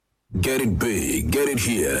Get it big, get it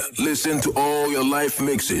here. Listen to all your live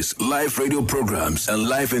mixes, live radio programs, and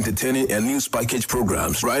live entertaining and news package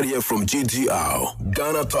programs right here from GTR,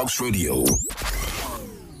 Ghana Talks Radio. We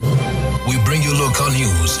bring you local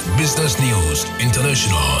news, business news,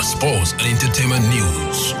 international, sports, and entertainment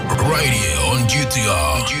news right here on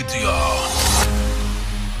GTR.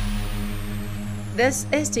 This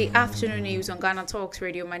is the afternoon news on Ghana Talks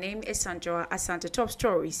Radio. My name is Sandra Asante. Top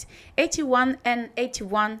stories. 81 and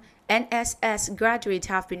 81 NSS graduates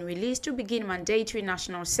have been released to begin mandatory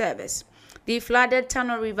national service. The flooded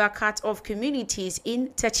Tano River cut off communities in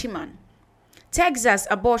Techiman. Texas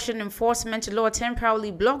abortion enforcement law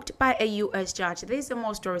temporarily blocked by a U.S. judge. These are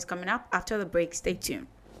more stories coming up after the break. Stay tuned.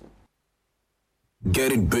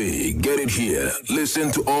 Get it big, get it here. Listen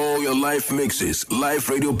to all your live mixes, live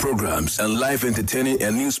radio programs, and live entertaining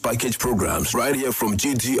and news package programs right here from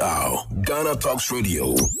GTR, Ghana Talks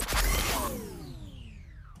Radio.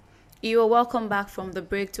 You are welcome back from the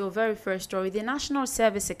break to a very first story. The National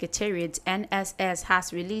Service Secretariat, NSS,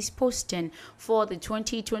 has released posting for the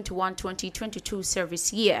 2021-2022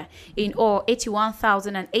 service year. In all,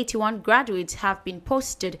 81,081 graduates have been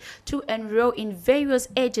posted to enroll in various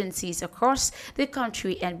agencies across the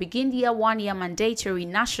country and begin their one-year mandatory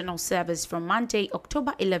national service from Monday,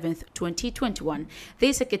 October 11th, 2021.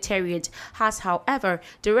 The Secretariat has, however,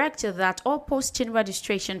 directed that all posting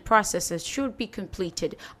registration processes should be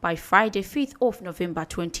completed by Friday, 5th of November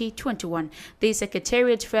 2021. The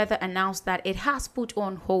Secretariat further announced that it has put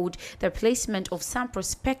on hold the placement of some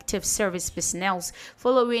prospective service personnel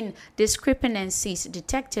following discrepancies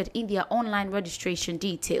detected in their online registration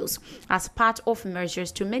details. As part of measures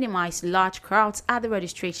to minimize large crowds at the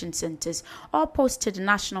registration centers, all posted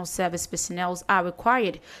national service personnel are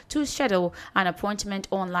required to schedule an appointment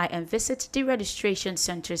online and visit the registration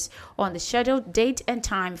centers on the scheduled date and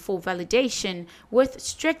time for validation with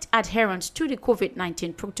strict adherence to the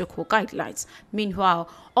COVID-19 protocol guidelines. Meanwhile,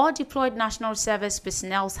 all deployed national service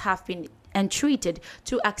personnel have been entreated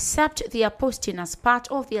to accept their posting as part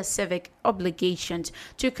of their civic obligations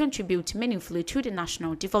to contribute meaningfully to the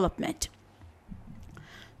national development.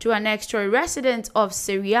 To our next story, residents of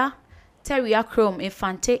Syria, Teria Krom,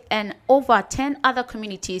 Infante, and over 10 other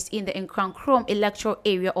communities in the Nkran Krom electoral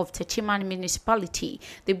area of Techiman municipality,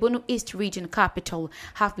 the Bono East region capital,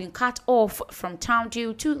 have been cut off from town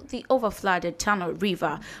due to the overflooded Tano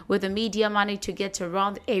River. With the media managed to get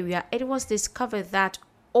around the area, it was discovered that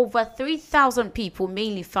over 3,000 people,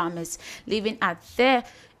 mainly farmers, living at their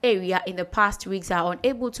area in the past weeks are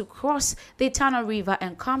unable to cross the Tano River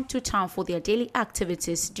and come to town for their daily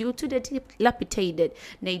activities due to the dilapidated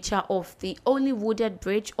nature of the only wooded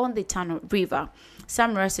bridge on the Tano River.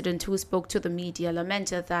 Some residents who spoke to the media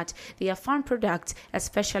lamented that their farm products,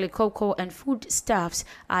 especially cocoa and foodstuffs,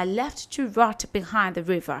 are left to rot behind the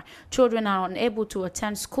river. Children are unable to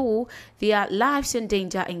attend school, their lives in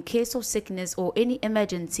danger in case of sickness or any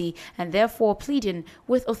emergency, and therefore pleading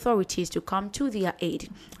with authorities to come to their aid.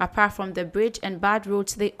 Apart from the bridge and bad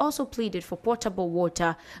roads, they also pleaded for potable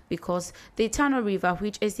water because the Tano River,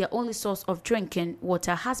 which is their only source of drinking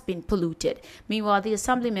water, has been polluted. Meanwhile, the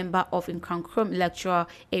assembly member of Nkran Krom electoral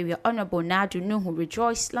area, Honorable Nadu Nuhu,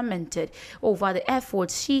 rejoiced, lamented over the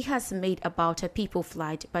efforts she has made about a people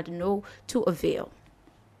flight, but no to avail.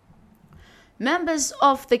 Members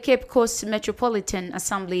of the Cape Coast Metropolitan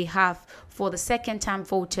Assembly have for the second time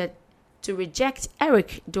voted to reject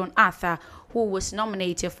Eric Don Arthur, who was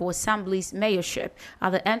nominated for Assembly's mayorship.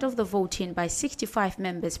 At the end of the voting by 65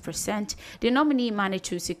 members present, the nominee managed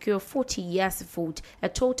to secure 40 yes vote, a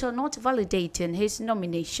total not validating his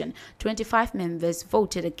nomination. 25 members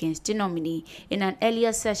voted against the nominee. In an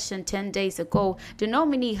earlier session 10 days ago, the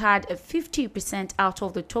nominee had a 50% out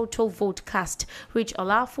of the total vote cast, which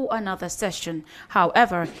allowed for another session.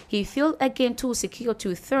 However, he failed again to secure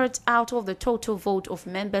 2/3 out of the total vote of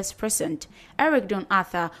members present. Eric Don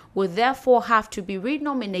Arthur would therefore have to be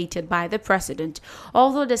renominated by the president.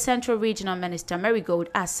 Although the Central Regional Minister Marigold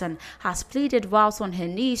Assan has pleaded whilst on her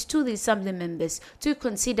knees to the assembly members to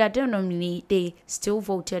consider the nominee, they still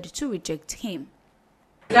voted to reject him.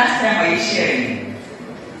 Last time I shared,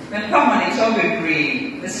 the common is all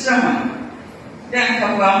agree, the sermon, then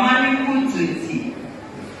for our money good to tea.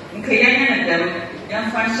 In Kayan and them, young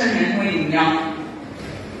function and when young,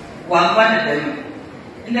 one of them.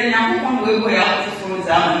 In the young one way out for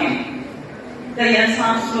Zamani. The young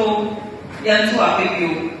son so young to a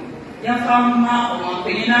baby. Young farmer or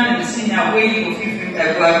Penina and senior way of 50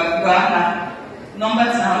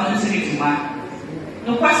 numbers are not to man.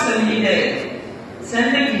 No question needed.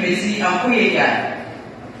 Send them to Messi and Koya.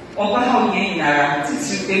 Over how you are,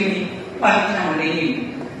 since you gave me public name.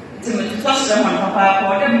 To me to trust someone, Papa,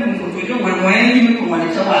 or them who any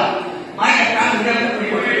community. My account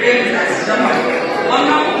one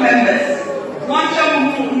members. One job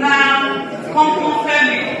now,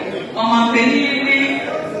 confirming on my penny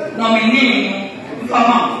nominee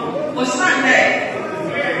for Sunday.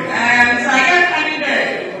 And Saya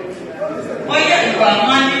candidate. Oh, yes,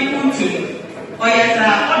 money, oh, yes,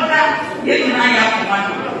 order, yes, I have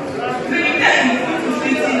money. We get to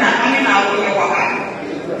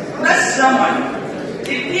that's someone.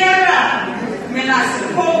 If you are, when I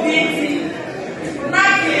support me,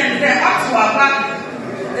 not and the actual back,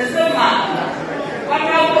 there's no man.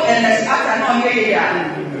 Honorable and as after no here.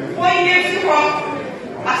 4 years ago,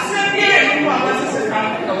 I said, yeah, you are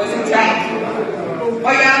was a child.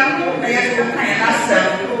 Oh, yeah, I have to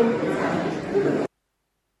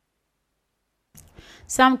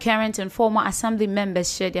Some current and former assembly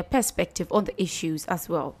members share their perspective on the issues as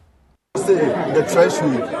well. Say the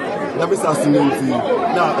treasury, that is assassinate.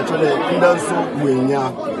 Now, actually, Indanso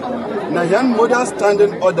Wenya. Now, young modern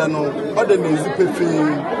standing order no, order is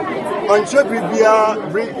on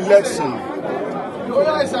Chebibia re-election.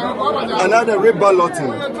 Another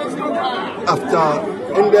re-balloting after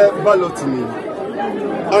in the balloting.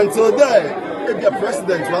 Until there, if the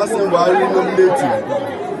president was nominated,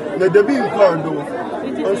 the debut in Cordo.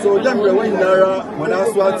 And so them when Nara when I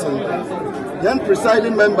swatting, young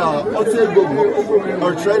presiding member Ote Gogo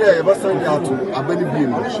or trader ever sent out to Abeni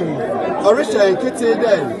Beam. Orisha and Kitty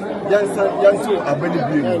then young to Abeni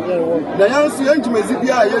Beam. The young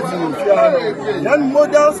Mezibia Yezu, young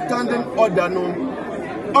model standing order no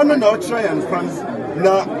honor no try and fans.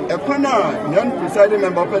 Now a corner young presiding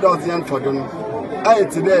member pedals young for them. I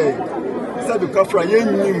today said the Kafra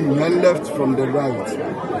young and left from the right.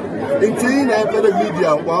 In the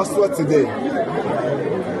media was what today.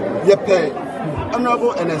 Yepe,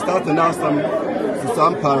 honorable and start to now some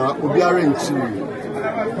para will be arranged.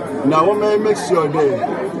 Now, we may make sure they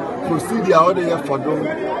proceed the order for them,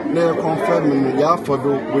 they confirm the for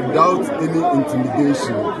them without any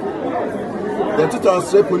intimidation. The total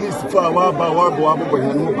state police for a while by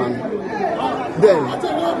then,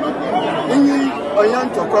 in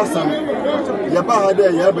Oyanta Crossing, Yabahade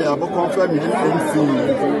Yaba confirm MC.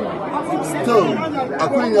 Still, I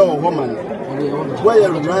couldn't know a woman where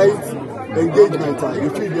you right engagement.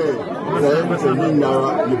 If you there, the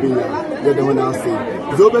Nara, you're the one I say.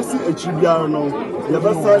 Zobesi a Chibiano,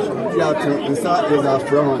 Yabasa Theatre, and Sa is our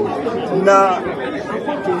friend. Now,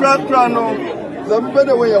 Crano, the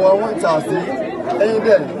better way I want to say, and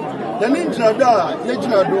then the Ninja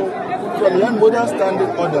Yajnado from young modern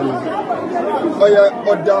standing order.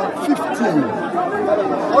 Order 15.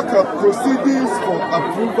 Okay, proceedings for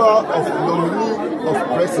approval of nominee of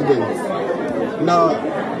president. Now,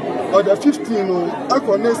 order 15, I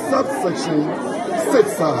connect subsection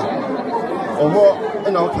 6 or more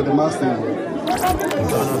in our academic.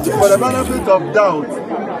 For the benefit of doubt,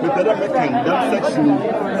 the academic that section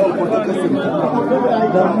of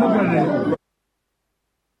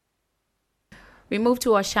We move to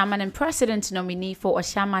Oshaman, and President nominee for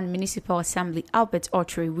Oshaman Municipal Assembly Albert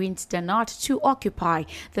Otri wins the nod to occupy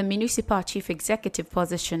the municipal chief executive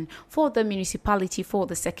position for the municipality for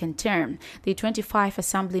the second term. The 25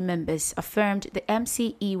 assembly members affirmed the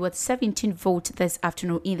MCE with 17 votes this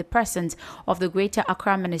afternoon in the presence of the Greater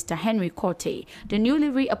Accra Minister Henry Korte. The newly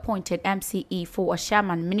reappointed MCE for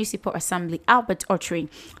Oshaman Municipal Assembly Albert Otri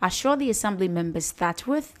assured the assembly members that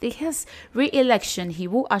with his re-election he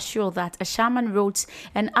will assure that Oshaman roads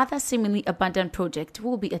and other seemingly abandoned projects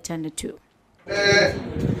will be attended to.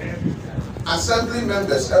 Assembly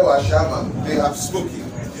members, Oshaman, they have spoken.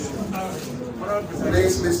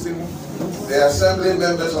 Please listen. The assembly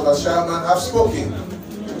members of Oshaman have spoken.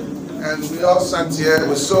 And we all sat here,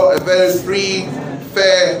 we saw a very free,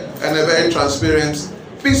 fair, and a very transparent,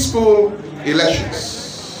 peaceful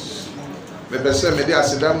elections.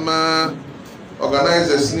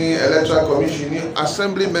 Organizers, electoral commission,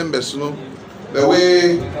 assembly members, the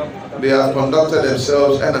way they have conducted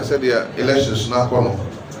themselves, and I said their elections now come.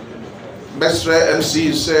 Best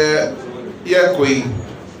MC say, yeah,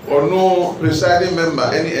 or no presiding member,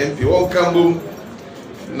 any MP, one Kambum,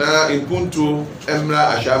 na impuntu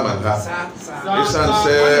Emra Oshaman ha. Isan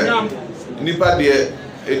say, nipa de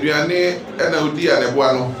eduane ena udi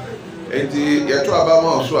anebuano. Enti yeto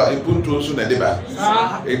abama so a impuntu so na deba.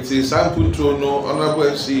 Enti sampuntu no honorable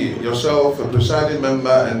MC, yourself, a presiding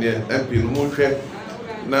member and the MP no mo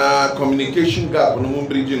na communication gap no mo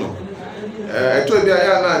bridge no. Eto bia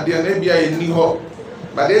ya na de na bia ni ho.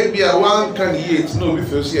 But they bia one can yet no be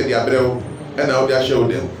feel see the abrel and na obi a show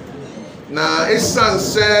them. Na esan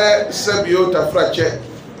se sebio ta frache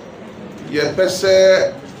ye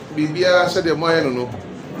pese bibia se de moye no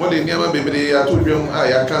de niama bebre ato dwom a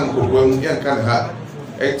ya kan kokowam ya kan ha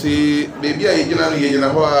eti baby a yegina no yegina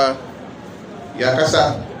ho a ya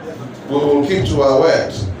kasa we will keep to our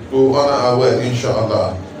word, we will honor our word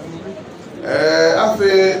inshallah.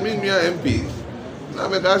 Afe minua MP na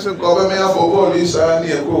me ka se ko be me afọ this and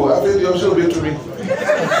here go afe the also be to me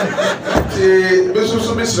ti be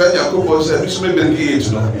so be sra nya ko bo se be so me berki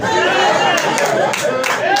it no.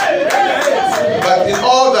 But in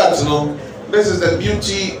all that, this is the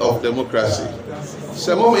beauty of democracy.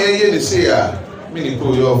 Se mo me ye ni say a mini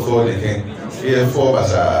ko yo for the king here for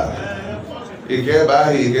basa ige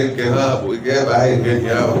ba ige ke ha bo ige ba ige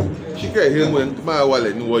ya she ke he mo ma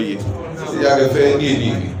wale ni wo ye ya ga fe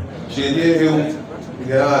ni she ye he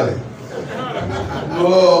ga ale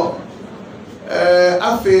no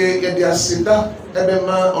afi ye dia sida ebe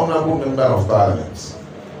ma honorable member of parliament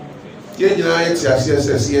ye nyina ye ti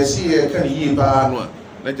asss ye kan yi pa no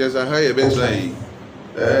na jeza ha ye betra yi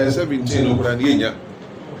 17 no kura ni nya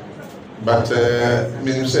but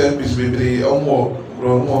minister bisbibri omo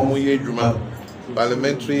ye djuma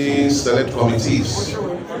parliamentary select committees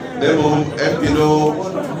them MP no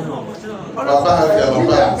papa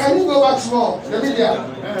can you go back small the media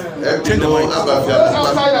MP no abafia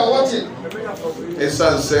outside and watching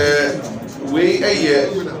essence we eye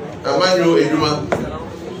amanyo edjuma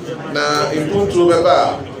na impuntu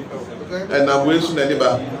beba na bwesu na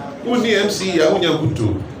niba uni MC ya unya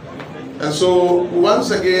kutu. And so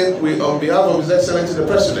once again we on behalf of His Excellency the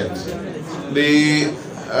President, the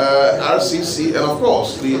RCC and of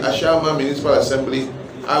course the Ashama Municipal Assembly,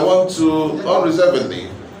 I want to unreservedly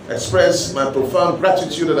express my profound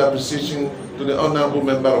gratitude and appreciation to the Honorable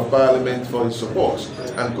Member of Parliament for his support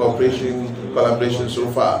and collaboration so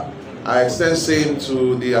far. I extend same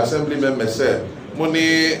to the Assembly member said,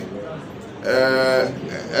 Moni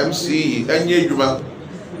MC enye djuma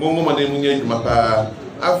momo mane munye djuma pa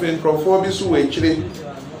afin crofo bi so wechire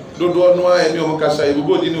dodo no a emi o kasa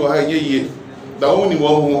ibugo di ni wa ha nye yie da wo ni wo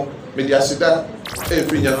ho me di asida e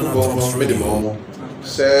fi nya ko mo me di mo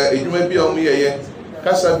se edjuma bi o mo yeye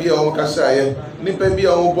kasa bi o mo kasa ye nipa bi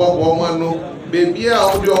o mo bobo mo anu be bi a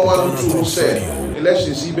o di o mo anu tu se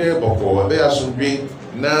election si be boko be asundwe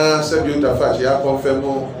na se bi o ta fa ya confirm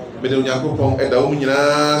me de Onyankopon e da wo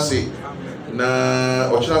nyina se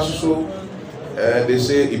na ochina susu they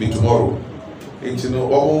say it be tomorrow. It's no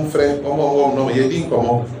no yedi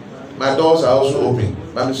nkomo. My doors are also open.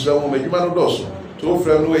 My Mr. Mo medjuma no doors. To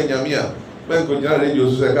frem no enyamia. Men ko nyina radio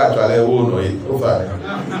so se ka twale wo no yi. O fa.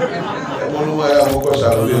 Mo no ma ya mo ko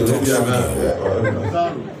Salome no bia na.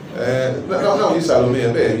 No yi Salome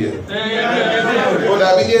e be bia. O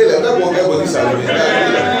da bi ye le na ko ke bo Salome.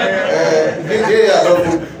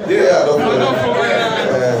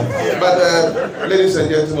 But ladies and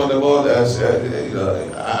gentlemen, the Lord,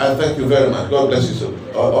 I thank you very much. God bless you so,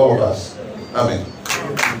 all of us. Amen.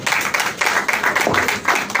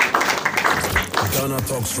 Ghana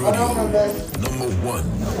Talks Radio, #1.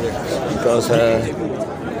 Because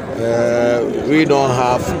we don't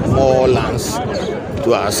have more lands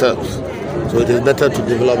to ourselves, so it is better to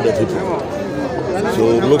develop the people. So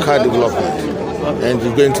local development, and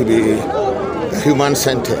it's going to be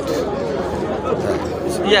human-centered.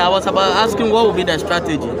 Yeah, I was about asking what would be the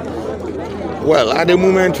strategy. Well, at the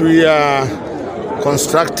moment we are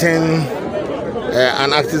constructing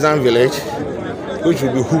an artisan village, which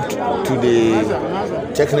will be hooked to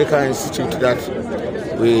the technical institute that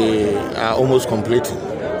we are almost completing.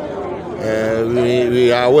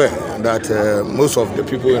 We are aware that most of the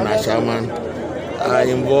people in Ashaman are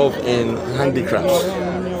involved in handicrafts,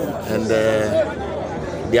 and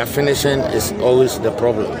their finishing is always the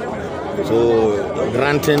problem. So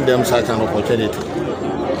granting them such an opportunity,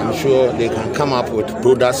 I'm sure they can come up with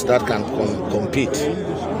products that can compete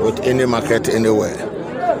with any market anywhere.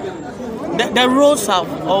 The roads have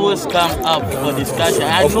always come up for discussion.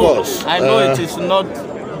 I know it is not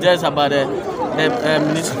just about the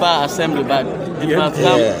municipal assembly, but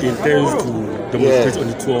it intends to demonstrate on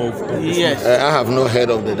the 12th. Yes. I have not heard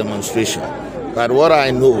of the demonstration, but what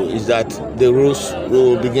I know is that the roads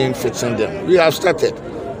will begin fixing them. We have started,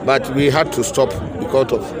 but we had to stop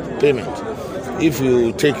because of payment. If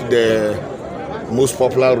you take the most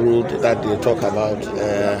popular road that they talk about,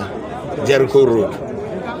 Jericho Road,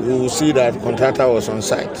 you will see that contractor was on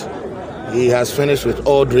site. He has finished with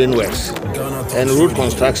all drain works. And road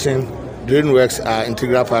construction, drain works are an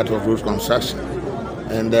integral part of road construction.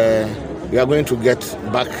 And we are going to get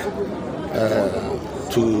back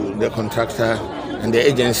to the contractor and the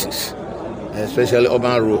agencies, especially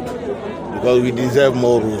Urban Road, because we deserve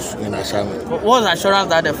more roads in Ashaman. What's the assurance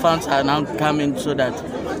that the funds are now coming so that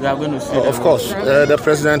we are going to see Of course, the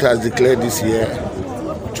president has declared this year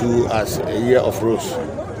 2022 as a year of rose.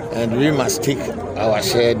 And we must take our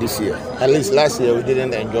share this year. At least last year we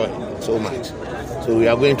didn't enjoy so much. So we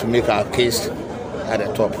are going to make our case at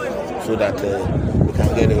the top so that we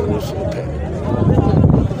can get a rose repair.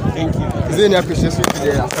 Thank you. Is there any appreciation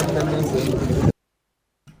today?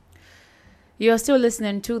 You're still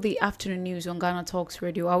listening to the afternoon news on Ghana Talks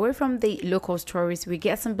Radio. Away from the local stories, we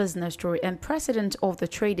get some business story. And President of the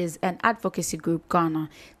Traders and Advocacy Group Ghana,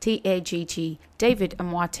 TAGG, David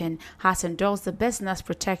Amoateng, has endorsed the Business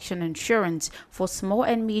Protection Insurance for Small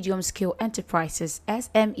and Medium Scale Enterprises,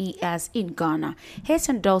 SMEs, in Ghana. His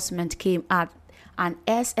endorsement came at an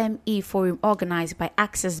SME forum organized by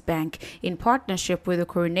Access Bank in partnership with the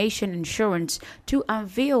Coronation Insurance to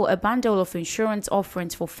unveil a bundle of insurance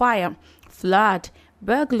offerings for fire, flood,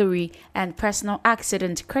 burglary, and personal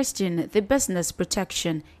accident, christened the Business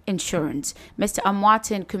Protection Insurance. Mr.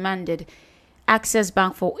 Amoateng commended Access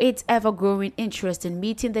Bank for its ever-growing interest in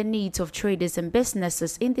meeting the needs of traders and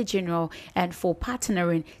businesses in the general and for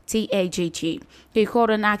partnering TAGG. He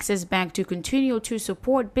called on Access Bank to continue to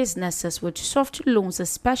support businesses with soft loans,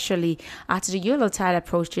 especially as the Yuletide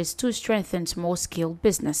approaches, to strengthen small-scale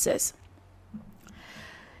businesses.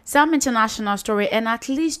 Some international story, and at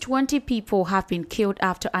least 20 people have been killed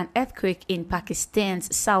after an earthquake in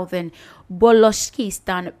Pakistan's southern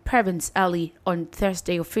Balochistan province early on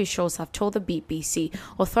Thursday, officials have told the BBC.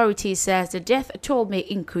 Authorities says the death toll may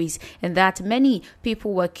increase and that many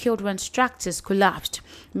people were killed when structures collapsed.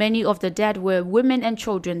 Many of the dead were women and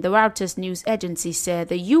children. The Reuters news agency said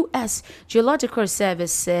the U.S. Geological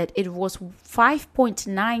Service said it was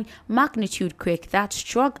 5.9 magnitude quake that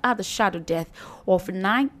struck at the shadow depth of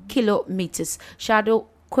 9 kilometers. Shadow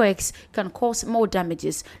quakes can cause more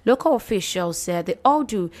damages. Local officials said they all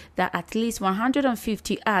do that at least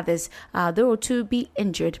 150 others are thought to be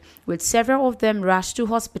injured, with several of them rushed to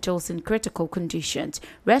hospitals in critical conditions.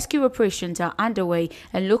 Rescue operations are underway,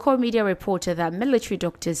 and local media reported that military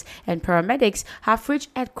doctors and paramedics have reached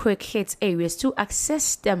earthquake-hit areas to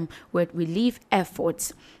assess them with relief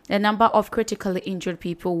efforts. A number of critically injured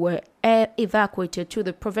people were evacuated to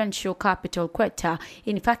the provincial capital Quetta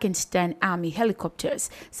in Pakistan Army helicopters.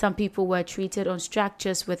 Some people were treated on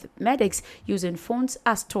structures with medics using phones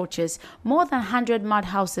as torches. More than 100 mud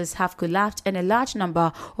houses have collapsed and a large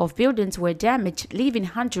number of buildings were damaged, leaving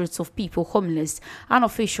hundreds of people homeless, an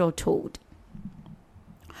official told.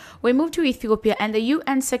 We move to Ethiopia, and the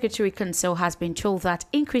UN Secretary Council has been told that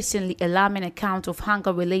increasingly alarming accounts of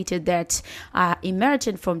hunger-related deaths are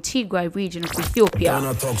emerging from Tigray region of Ethiopia.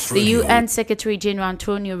 The UN Secretary General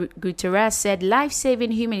Antonio Guterres said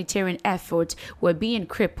life-saving humanitarian efforts were being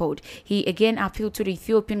crippled. He again appealed to the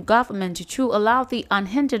Ethiopian government to allow the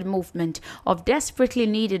unhindered movement of desperately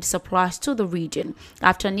needed supplies to the region.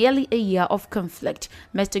 After nearly a year of conflict,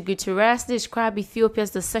 Mr. Guterres described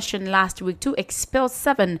Ethiopia's decision last week to expel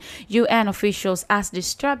 7 UN officials as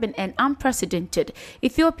disturbing and unprecedented.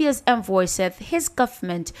 Ethiopia's envoy said his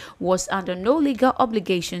government was under no legal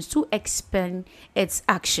obligations to explain its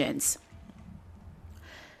actions.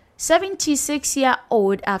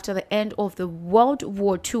 76-year-old after the end of the World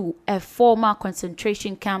War II, a former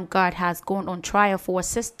concentration camp guard has gone on trial for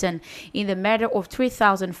assisting in the murder of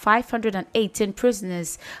 3,518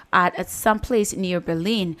 prisoners at some place near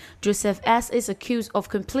Berlin. Joseph S. is accused of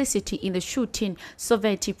complicity in the shooting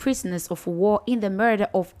 70 prisoners of war in the murder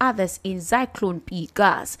of others in Zyklon B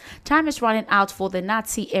gas. Time is running out for the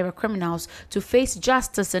Nazi-era criminals to face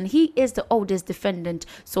justice, and he is the oldest defendant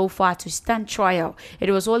so far to stand trial.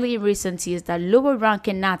 It was only in recent years that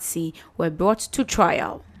lower-ranking Nazis were brought to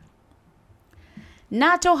trial.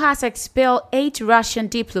 NATO has expelled 8 Russian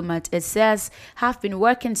diplomats it says have been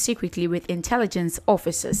working secretly with intelligence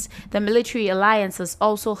officers. The military alliance has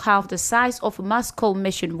also halved the size of Moscow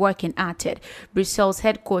mission working at it. Brussels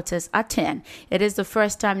headquarters are 10. It is the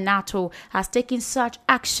first time NATO has taken such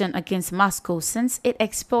action against Moscow since it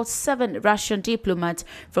expelled 7 Russian diplomats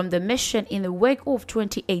from the mission in the wake of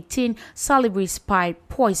 2018 salivary spy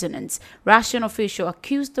poisonings. Russian officials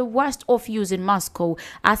accused the West of using Moscow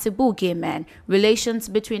as a boogeyman. Relations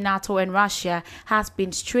between NATO and Russia has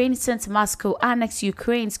been strained since Moscow annexed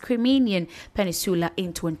Ukraine's Crimean Peninsula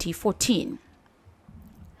in 2014.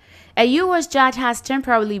 A U.S. judge has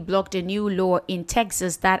temporarily blocked a new law in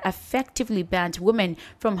Texas that effectively banned women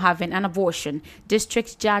from having an abortion.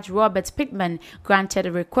 District Judge Robert Pittman granted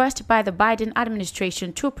a request by the Biden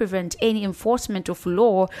administration to prevent any enforcement of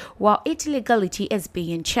law while its legality is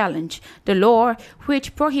being challenged. The law,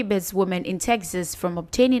 which prohibits women in Texas from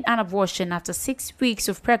obtaining an abortion after 6 weeks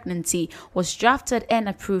of pregnancy, was drafted and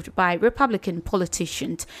approved by Republican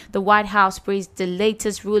politicians. The White House praised the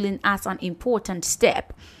latest ruling as an important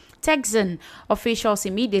step. Texan officials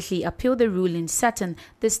immediately appealed the ruling, setting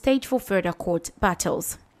the stage for further court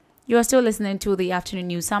battles. You are still listening to the afternoon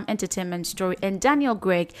news, some entertainment story, and Daniel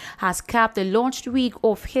Craig has capped the launch week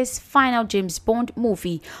of his final James Bond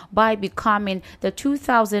movie by becoming the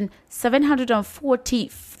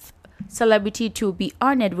 2,740th celebrity to be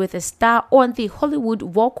honored with a star on the Hollywood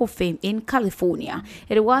Walk of Fame in California.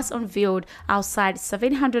 It was unveiled outside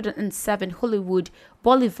 707 Hollywood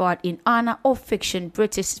Boulevard in honor of fiction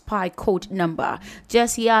British spy code number.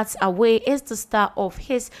 Just yards away is the star of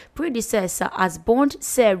his predecessor as Bond,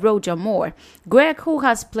 Sir Roger Moore. Greg, who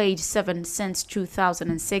has played Seven since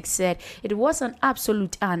 2006, said it was an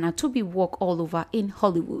absolute honor to be walked all over in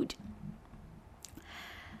Hollywood.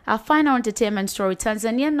 Our final entertainment story,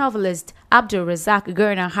 Tanzanian novelist Abdul Razak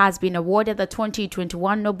Gurna has been awarded the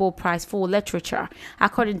 2021 Nobel Prize for Literature.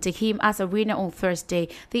 According to him, as a winner on Thursday,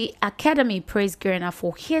 the Academy praised Gurna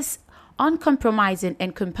for his uncompromising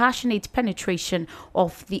and compassionate penetration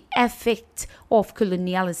of the ethics of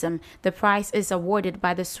colonialism. The prize is awarded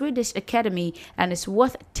by the Swedish Academy and is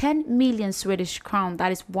worth 10 million Swedish crown,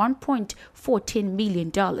 that is $1.14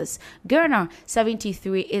 million. Gurna,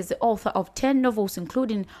 73, is the author of 10 novels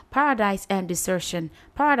including Paradise and Desertion.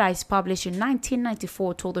 Paradise, published in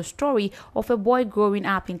 1994, told the story of a boy growing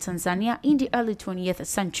up in Tanzania in the early 20th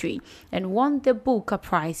century and won the Booker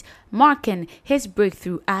Prize, marking his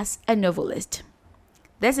breakthrough as a novelist.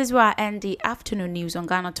 This is where I end the afternoon news on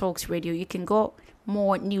Ghana Talks Radio. You can go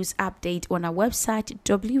more news update on our website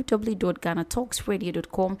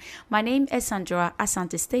www.ghanatalksradio.com. My name is Sandra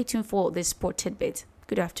Asante. Stay tuned for this sport tidbit.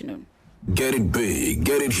 Good afternoon. Get it big,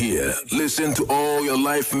 get it here. Listen to all your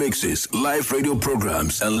live mixes, live radio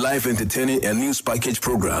programs, and live entertaining and news package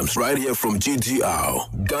programs right here from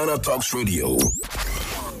GTR, Ghana Talks Radio.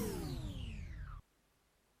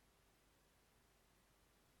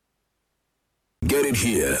 Get it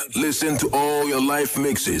here. Listen to all your live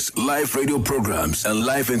mixes, live radio programs, and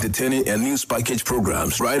live entertaining and news package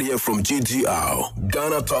programs right here from GTR,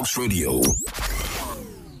 Ghana Talks Radio.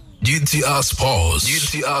 GTR Sports.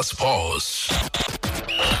 GTR Sports.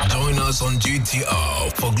 Join us on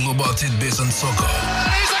GTR for global tidbits on soccer,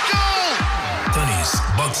 tennis,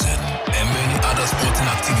 boxing, and many other sporting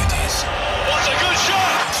activities. What a good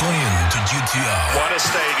shot! Tune in to GTR. What a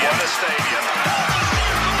stadium! What a stadium!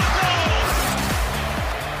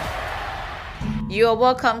 You are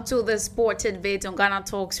welcome to the Sport Tidbit on Ghana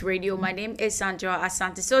Talks Radio. My name is Sandra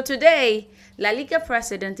Asante. So today, La Liga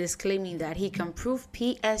president is claiming that he can prove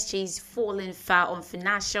PSG's falling foul on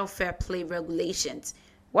financial fair play regulations.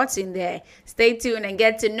 What's in there? Stay tuned and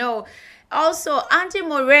get to know. Also, Andy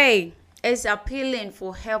Murray is appealing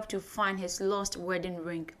for help to find his lost wedding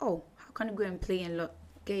ring. Oh, how can you go and play and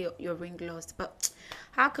get your ring lost? But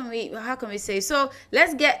how can we say? So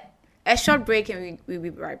let's get a short break and we'll be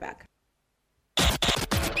right back.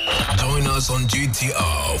 Join us on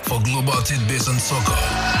GTR for global tidbits on soccer,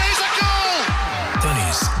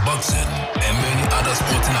 tennis, boxing, and many other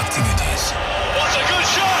sporting activities. What a good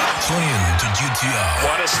shot! Tune in to GTR.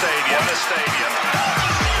 What a stadium! What a stadium!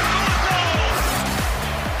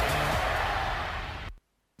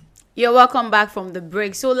 You're welcome back from the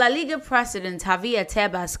break. So La Liga president Javier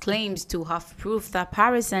Tebas claims to have proof that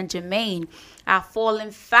Paris Saint-Germain are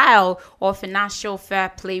falling foul of financial fair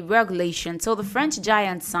play regulations. So the French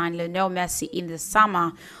giant signed Lionel Messi in the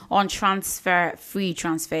summer on free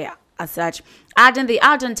transfer as such, adding the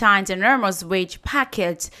Argentines enormous wage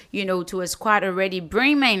packet, to a squad already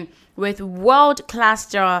brimming with world-class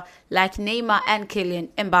stars like Neymar and Kylian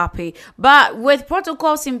Mbappe. But with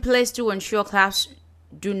protocols in place to ensure clubs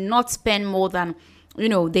do not spend more than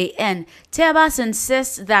they earn, Tebas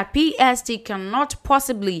insists that PSG cannot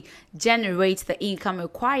possibly generate the income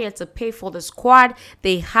required to pay for the squad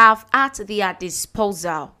they have at their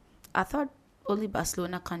disposal. I thought only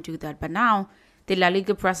Barcelona can do that, but now the La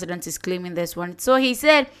Liga president is claiming this one. So he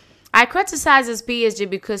said, I criticize PSG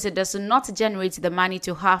because it does not generate the money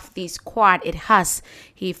to have the squad it has.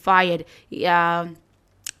 He fired.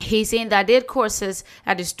 He's saying that it causes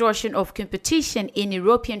a distortion of competition in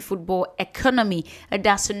European football economy. It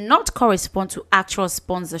does not correspond to actual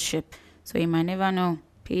sponsorship. So you might never know.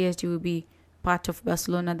 PSG will be part of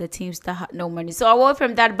Barcelona, the teams that had no money. So away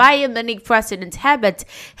from that, Bayern Munich president Herbert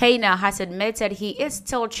Heiner has admitted he is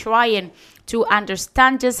still trying to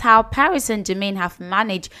understand just how Paris Saint-Germain have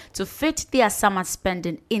managed to fit their summer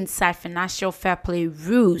spending inside financial fair play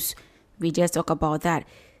rules. We just talk about that.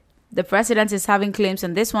 The president is having claims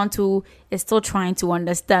on this one too, is still trying to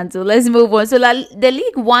understand. So let's move on. So the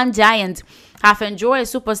League One giants have enjoyed a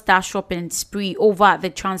superstar shopping spree over the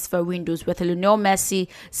transfer windows with Lionel Messi,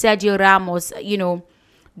 Sergio Ramos,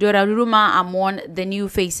 Donnarumma among the new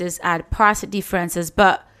faces at price differences,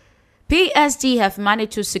 but PSG have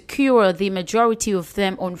managed to secure the majority of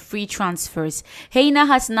them on free transfers. Heiner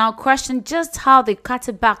has now questioned just how the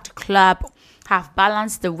Qatar-backed club have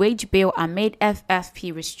balanced the wage bill amid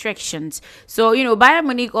FFP restrictions. So, Bayern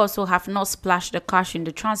Munich also have not splashed the cash in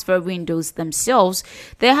the transfer windows themselves.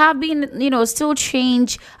 There have been, still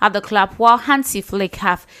change at the club, while Hansi Flick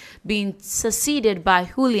have been succeeded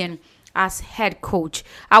by Julian as head coach.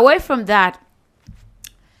 Away from that,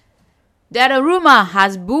 Donnarumma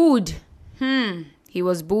has booed. He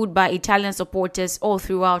was booed by Italian supporters all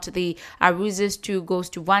throughout the Arusa's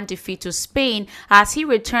 2-1 defeat to Spain as he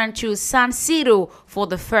returned to San Siro for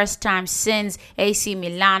the first time since AC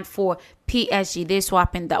Milan for PSG. They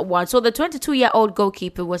swapping that one. So the 22-year-old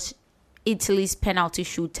goalkeeper was Italy's penalty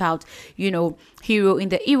shootout, hero in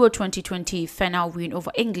the Euro 2020 final win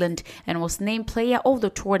over England and was named player of the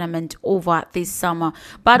tournament over this summer,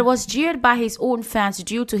 but was jeered by his own fans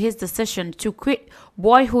due to his decision to quit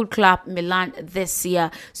boyhood club Milan this year.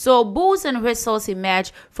 So boos and whistles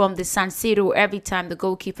emerged from the San Siro every time the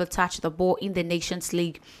goalkeeper touched the ball in the Nations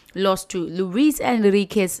League lost to Luis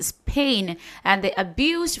Enrique's Spain, and the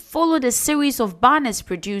abuse followed a series of banners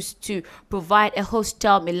produced to provide a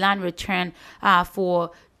hostile Milan return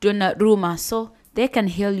for Donnarumma. So they can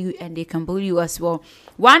hail you and they can bully you as well.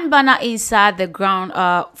 One banner inside the ground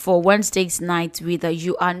for Wednesday's night with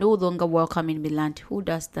 "You are no longer welcome in Milan." Who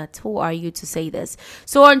does that? Who are you to say this?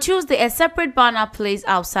 So on Tuesday, a separate banner placed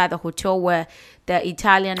outside the hotel where the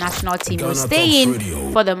Italian national team was staying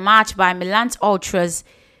for the match by Milan's ultras,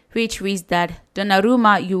 which reads that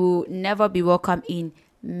Donnarumma, you will never be welcome in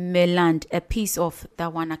Milan. A piece of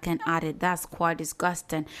that one I can add it. That's quite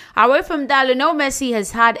disgusting. Away from that, Lionel Messi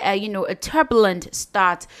has had a turbulent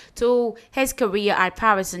start to his career at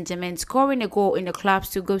Paris Saint-Germain, scoring a goal in the club's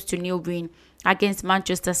 2-0 win against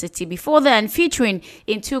Manchester City. Before then, featuring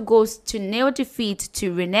in 2-0 defeat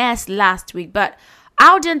to Rennes last week, but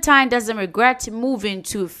Argentine doesn't regret moving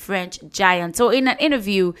to French giant. So in an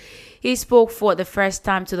interview, he spoke for the first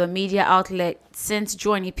time to the media outlet since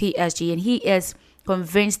joining PSG, and he is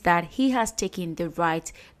convinced that he has taken the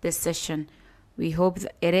right decision. We hope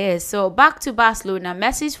that it is. So back to Barcelona,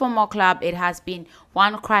 Messi's former club. It has been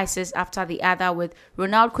one crisis after the other, with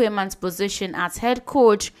Ronald Koeman's position as head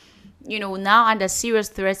coach now under serious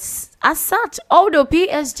threats as such. Although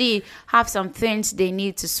PSG have some things they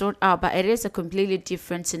need to sort out, but it is a completely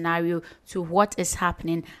different scenario to what is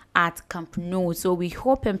happening at Camp Nou. So we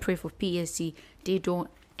hope and pray for PSG they don't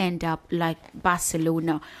end up like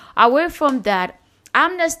Barcelona. Away from that,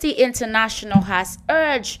 Amnesty International has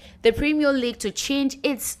urged the Premier League to change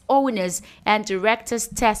its owners and directors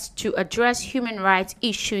test to address human rights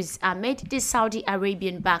issues amid the Saudi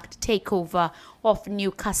Arabian-backed takeover of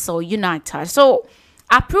Newcastle United. So,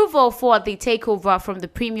 approval for the takeover from the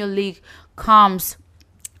Premier League comes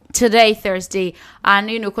today, Thursday, and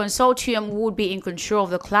consortium would be in control of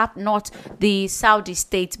the club, not the Saudi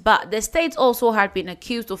state. But the state also had been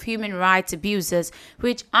accused of human rights abuses,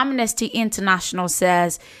 which Amnesty International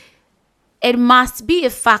says it must be a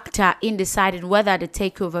factor in deciding whether the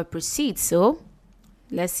takeover proceeds. So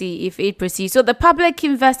let's see if it proceeds. So the Public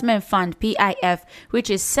Investment Fund, PIF, which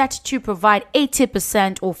is set to provide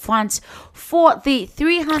 80% of funds for the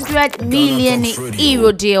 300 million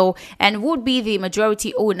euro deal and would be the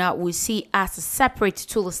majority owner, will see as separate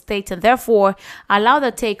to the state and therefore allow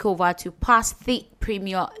the takeover to pass the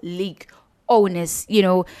Premier League owners,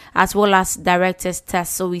 as well as directors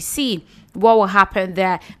test. So we see what will happen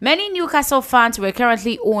there. Many Newcastle fans were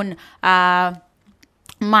currently on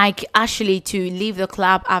Mike Ashley to leave the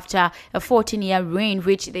club after a 14-year reign,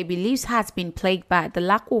 which they believe has been plagued by the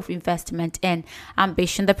lack of investment and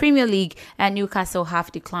ambition. The Premier League and Newcastle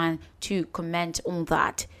have declined to comment on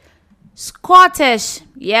that. Scottish,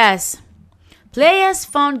 yes. Players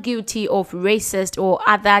found guilty of racist or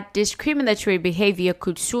other discriminatory behavior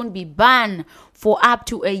could soon be banned for up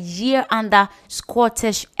to a year under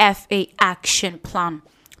Scottish FA action plan.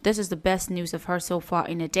 This is the best news I've heard so far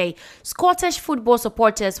in a day. Scottish football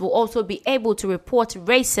supporters will also be able to report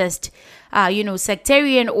racist,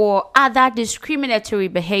 sectarian or other discriminatory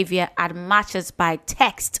behavior at matches by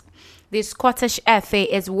text. The Scottish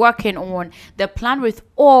FA is working on the plan with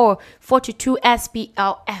all 42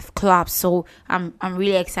 SPLF clubs. So I'm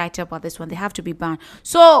really excited about this one. They have to be banned.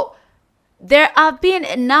 So there have been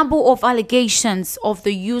a number of allegations of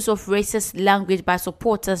the use of racist language by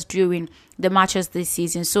supporters during the matches this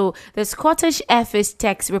season. So the Scottish FA's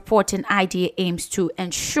text reporting idea aims to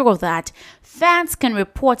ensure that fans can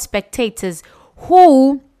report spectators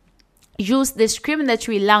who use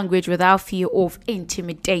discriminatory language without fear of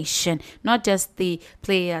intimidation. Not just the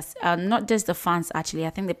players, not just the fans, actually. I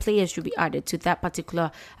think the players should be added to that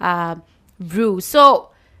particular rule. So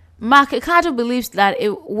Mark Ricardo believes that it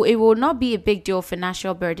will not be a big deal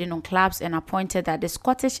financial burden on clubs, and appointed that the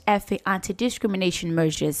Scottish FA anti-discrimination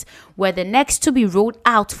measures were the next to be rolled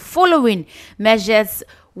out following measures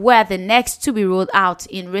were the next to be rolled out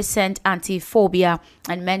in recent anti-phobia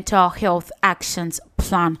and mental health actions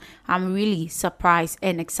plan. I'm really surprised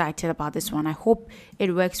and excited about this one. I hope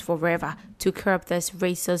it works forever to curb this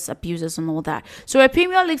racist abuses and all that. So a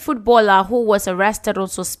Premier League footballer who was arrested on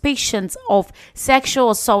suspicions of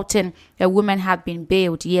sexual assaulting a woman had been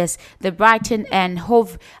bailed. Yes, the Brighton and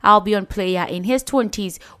Hove Albion player in his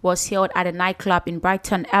 20s was held at a nightclub in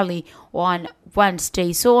Brighton early on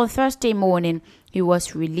Wednesday. So on Thursday morning, he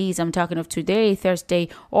was released. I'm talking of today, Thursday,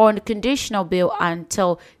 on conditional bail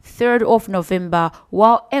until 3rd of November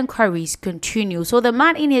while inquiries continue. So the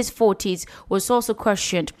man in his 40s was also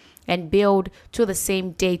questioned and bailed to the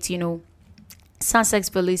same date, Sussex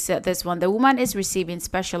police said this one. The woman is receiving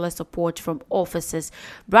specialist support from officers.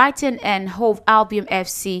 Brighton and Hove Albion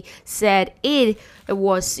FC said it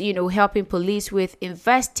was, helping police with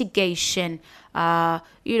investigation.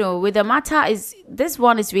 With the matter this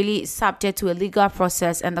one is really subject to a legal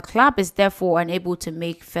process, and the club is therefore unable to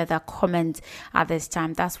make further comment at this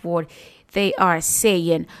time. That's what they are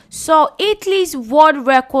saying. So Italy's world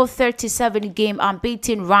record 37 game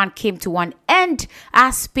unbeaten run came to an end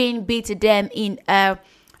as Spain beat them in a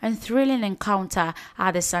thrilling encounter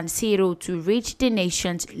at the San Siro to reach the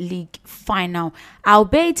Nations League final.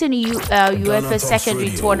 Albeit in UEFA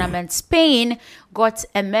secondary tournament, Spain got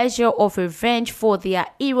a measure of revenge for their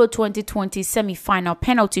Euro 2020 semi-final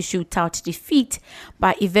penalty shootout defeat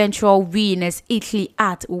by eventual winners Italy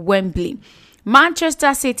at Wembley.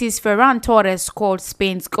 Manchester City's Ferran Torres scored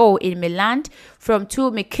Spain's goal in Milan from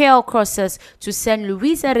two Mikel crosses to send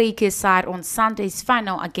Luis Enrique's side on Sunday's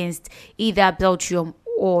final against either Belgium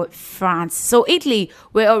or France. So Italy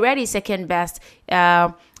were already second best,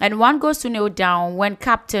 and 1-0 down when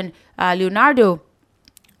captain Leonardo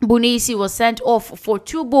Bonucci was sent off for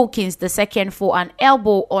two bookings, the second for an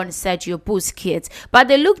elbow on Sergio Busquets. But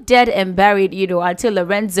they looked dead and buried, until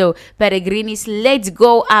Lorenzo Pellegrini's late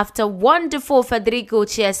goal after wonderful Federico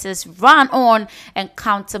Chiesa's ran on and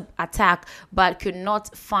counter-attack, but could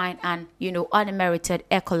not find an, unmerited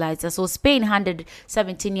equalizer. So Spain handed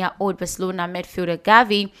 17-year-old Barcelona midfielder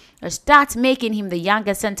Gavi a start, making him the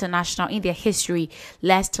youngest international in their history,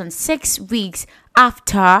 less than 6 weeks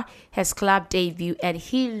after his club debut, and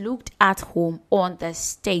he looked at home on the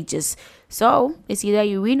stages. So it's either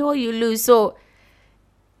you win or you lose. So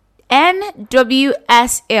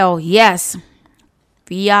NWSL, yes,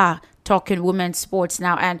 we are talking women's sports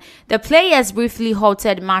now, and the players briefly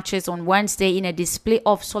halted matches on Wednesday in a display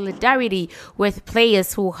of solidarity with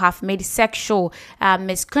players who have made sexual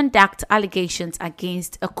misconduct allegations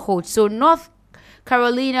against a coach. So North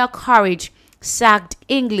Carolina Courage sacked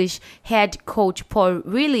English head coach Paul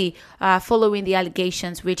Riley following the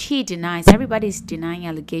allegations, which he denies. Everybody's denying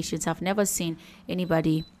allegations. I've never seen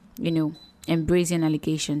anybody, embracing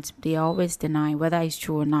allegations. They always deny whether it's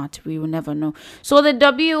true or not. We will never know. So the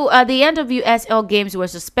NWSL games were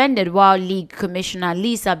suspended while League Commissioner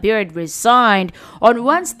Lisa Beard resigned on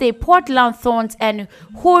Wednesday. Portland Thorns, and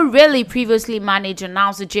who really previously managed,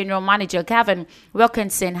 announced the general manager Gavin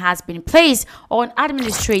Wilkinson has been placed on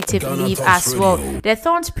administrative leave as well. The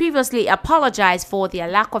Thorns previously apologized for their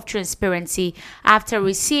lack of transparency after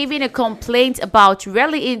receiving a complaint about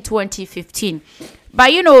Relly in 2015.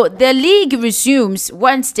 But the league resumes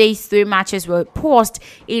Wednesday. 3 matches were paused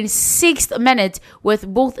in 6th minute with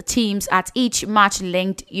both teams at each match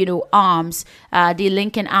linked, arms, the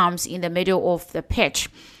linking arms in the middle of the pitch.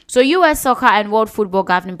 So US Soccer and World Football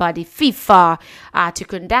Governing Body FIFA to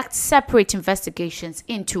conduct separate investigations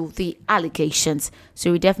into the allegations.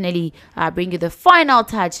 So we definitely bring you the final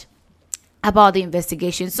touch about the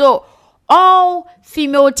investigation. So all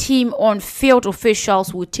female team on-field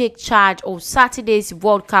officials will take charge of Saturday's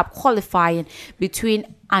World Cup qualifying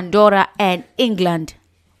between Andorra and England.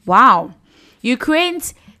 Wow.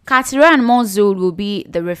 Ukraine's Katerina Monzul will be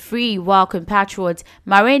the referee, while compatriots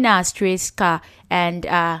Marina Strelska and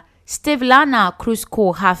Stevlana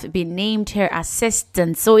Krusko have been named her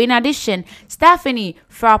assistants. So in addition, Stephanie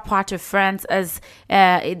Frappart of France as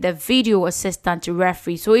the video assistant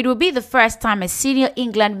referee. So it will be the first time a senior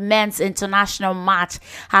England men's international match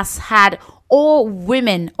has had all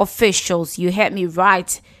women officials. You heard me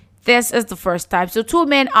right. This is the first time. So 2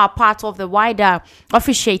 men are part of the wider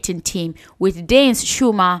officiating team, with Danes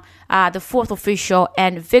Schumer, the 4th official,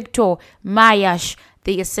 and Victor Mayash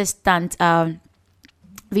the assistant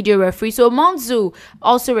video referee. So Monzu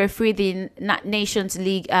also refereed the Nations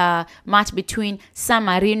League match between San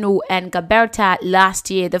Marino and Gaberta last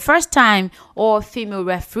year, the first time all female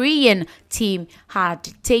refereeing team had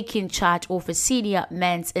taken charge of a senior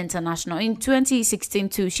men's international. In 2016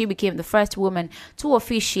 too, she became the first woman to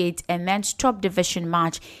officiate a men's top division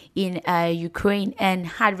match in Ukraine and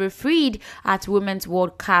had refereed at Women's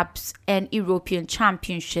World Cups and European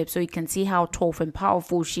Championships. So you can see how tough and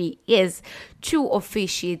powerful she is to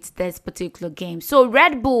officiate this particular game. So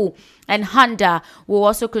Red Bull and Honda will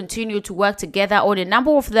also continue to work together on a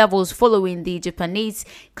number of levels following the Japanese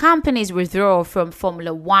company's withdrawal from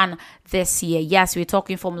Formula One this year. Yes, we're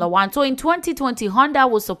talking Formula One. So in 2020, Honda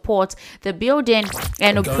will support the building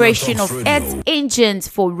and operation of its engines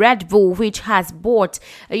for Red Bull, which has bought,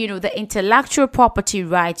 the intellectual property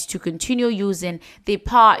rights to continue using the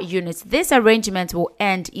power units. This arrangement will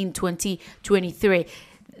end in 2023.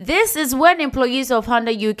 This is when employees of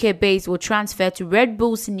Honda UK base will transfer to Red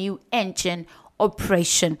Bull's new engine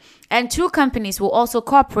operation. And two companies will also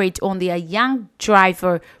cooperate on their young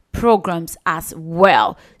driver programs as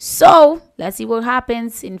well. So let's see what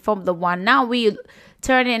happens in Formula One. Now we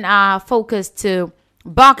turn in our focus to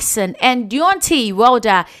boxing, and Deontay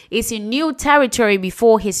Wilder is in new territory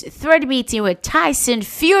before his third meeting with Tyson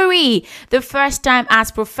Fury, the first time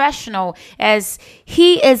as professional, as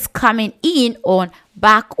he is coming in on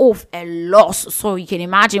back of a loss. So you can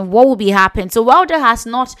imagine what will be happening. So Wilder has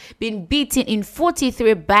not been beaten in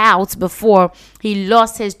 43 bouts before he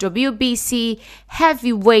lost his WBC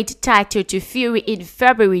heavyweight title to Fury in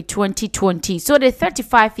February 2020. So the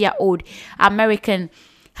 35-year-old American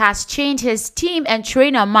has changed his team, and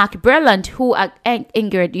trainer Mark Berland, who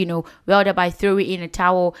angered, Wilder by throwing in a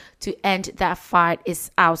towel to end that fight,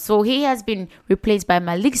 is out. So he has been replaced by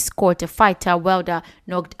Malik Scott, a fighter Wilder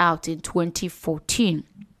knocked out in 2014.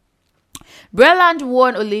 Berland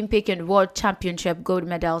won Olympic and World Championship gold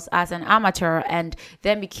medals as an amateur and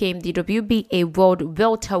then became the WBA World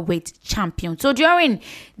Welterweight Champion. So during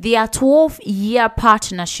their 12-year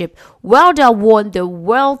partnership, Wilder won the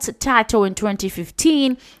world title in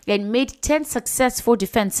 2015 and made 10 successful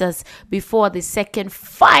defenses before the second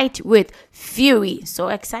fight with Fury. So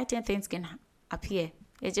exciting things can appear.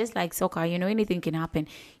 It's just like soccer, anything can happen.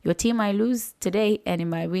 Your team might lose today and it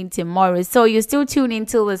might win tomorrow. So you're still tuned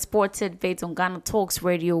into the sports debate on Ghana Talks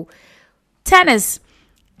Radio. Tennis.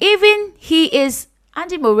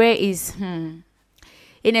 Andy Murray is in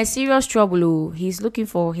a serious trouble. He's looking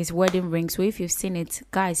for his wedding ring. So if you've seen it,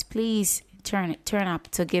 guys, please turn up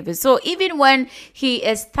to give it. So even when he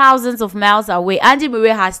is thousands of miles away, Andy Murray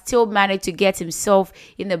has still managed to get himself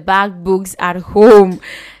in the bag books at home.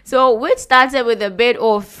 So which started with a bit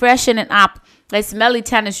of freshening up, a smelly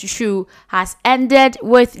tennis shoe has ended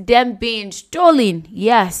with them being stolen.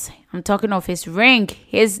 Yes, I'm talking of his ring.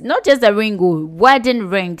 His not just a ring, wedding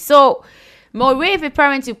ring. So Murray,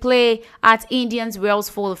 preparing to play at Indian Wells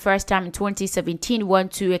for the first time in 2017,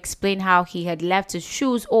 went to explain how he had left his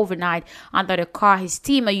shoes overnight under the car his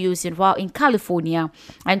team are using while in California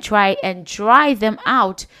and try and dry them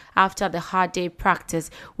out after the hard day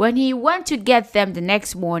practice. When he went to get them the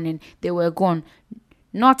next morning, they were gone.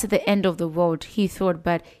 Not the end of the world, he thought,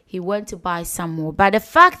 but he went to buy some more. But the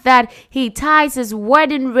fact that he ties his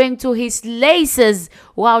wedding ring to his laces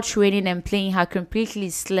while training and playing had completely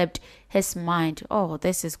slipped his mind. Oh,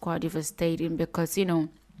 this is quite devastating because,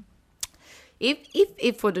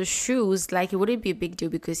 if for the shoes, like, it wouldn't be a big deal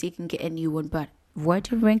because he can get a new one, but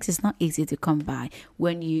wedding rings is not easy to come by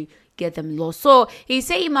when you get them lost. So he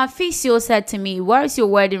said, my physio said to me, where's your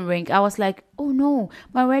wedding ring? I was like, oh no,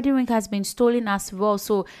 my wedding ring has been stolen as well.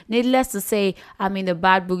 So needless to say, I'm in the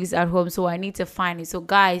bad books at home, so I need to find it. So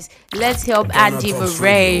guys, let's help Andy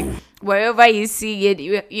Murray. Wherever you see it,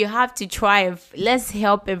 you have to try and let's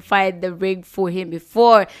help him find the ring for him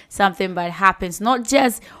before something bad happens, not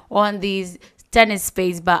just on these tennis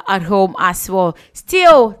space but at home as well.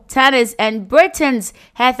 Still tennis, and Britain's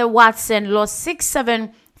Heather Watson lost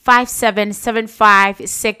 6-7, 5-7, 7-5,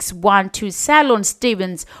 6-1 to Ceylon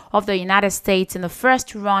Stevens of the United States in the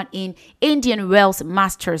first round in Indian Wells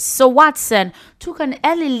Masters. So Watson took an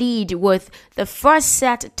early lead with the first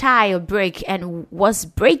set tie break and was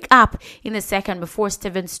break up in the second before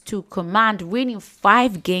Stevens took command, winning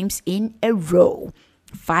 5 games in a row.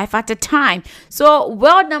 5 at a time. So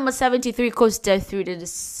world number 73 coasted through the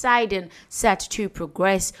deciding set to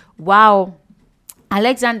progress. Wow.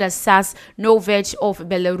 Alexander Sasnovich of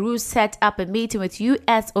Belarus set up a meeting with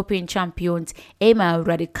U.S. Open champions Emma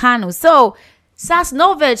Raducanu. So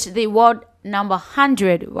Sasnovich, the world number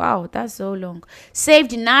 100. Wow, that's so long.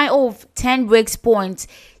 Saved 9 of 10 breaks points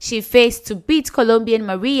she faced to beat Colombian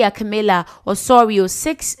Maria Camila Osorio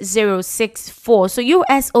 6-0-6-4. So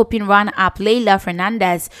US Open runner-up Leylah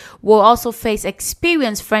Fernandez will also face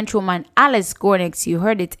experienced French woman Alice Gornix. You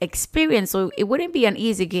heard it, experience. So it wouldn't be an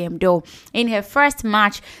easy game though. In her first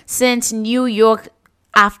match since New York,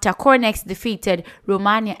 after Cornex defeated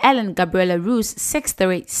Romania Ellen Gabriela Rus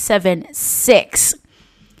 6-3, 7-6.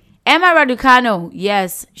 Emma Raducanu,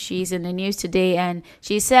 yes, she's in the news today, and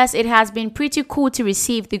she says it has been pretty cool to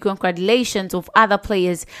receive the congratulations of other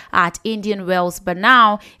players at Indian Wells, but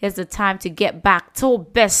now is the time to get back to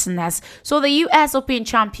business. So the US Open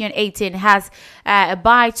champion 18 has a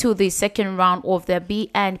bye to the second round of the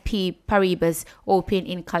BNP Paribas Open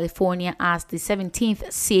in California as the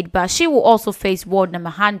 17th seed, but she will also face world number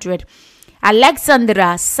 100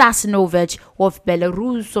 Alexandra Sasnovich of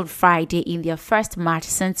Belarus on Friday in their first match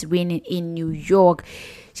since winning in New York.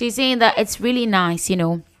 She's saying that it's really nice,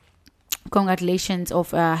 congratulations of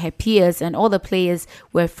her peers, and all the players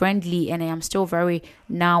were friendly, and I am still very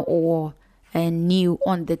now or new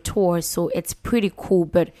on the tour, so it's pretty cool.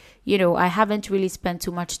 But I haven't really spent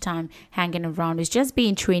too much time hanging around. It's just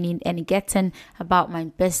been training and getting about my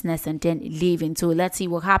business and then leaving. So let's see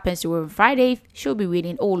what happens to her on Friday. She'll be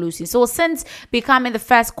winning or losing. So since becoming the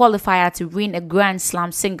first qualifier to win a Grand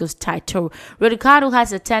Slam singles title, Raducanu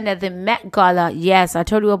has attended the Met Gala. Yes, I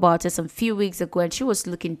told you about it some few weeks ago, and she was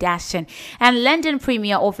looking dashing. And London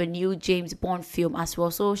premiere of a new James Bond film as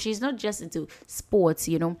well. So she's not just into sports,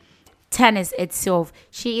 tennis itself.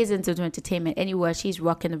 She is into entertainment anywhere. She's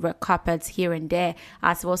rocking the red carpets here and there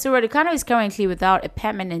as well. So Raducanu is currently without a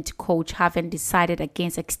permanent coach, having decided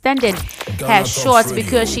against extending her shorts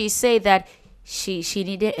because she said that she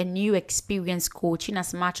needed a new experienced coach. In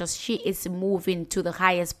as much as she is moving to the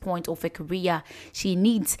highest point of her career, she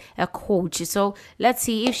needs a coach. So let's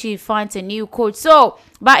see if she finds a new coach. So,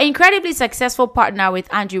 but incredibly successful partner with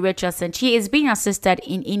Andrew Richardson, she is being assisted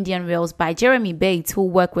in Indian Wells by Jeremy Bates, who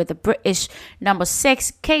worked with the British number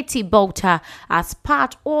 6 Katie Bolter as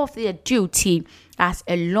part of their duty as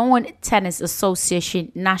a Lawn Tennis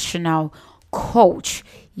Association national coach.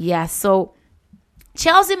 Yeah, so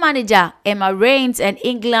Chelsea manager Emma Raines and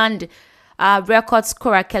England record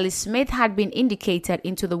scorer Kelly Smith had been indicated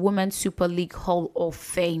into the Women's Super League Hall of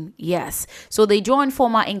Fame. Yes, so they joined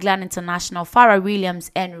former England international Farrah Williams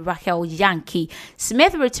and Rachel Yankee.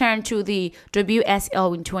 Smith returned to the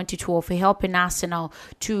WSL in 2012 for helping Arsenal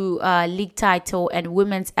to league title and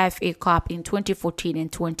Women's FA Cup in 2014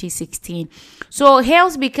 and 2016. So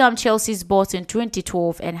Hales became Chelsea's boss in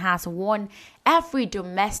 2012 and has won every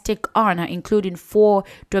domestic honor, including 4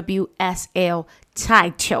 WSL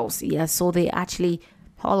titles. Yeah, so they actually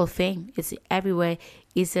Hall of Fame is everywhere.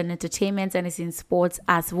 It's in entertainment and it's in sports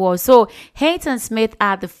as well. So Hayes and Smith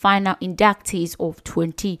are the final inductees of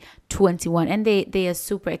 2021, and they are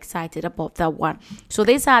super excited about that one. So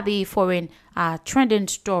these are the foreign trending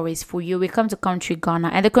stories for you. We come to country Ghana,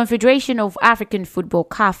 and the Confederation of African Football,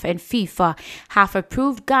 CAF, and FIFA have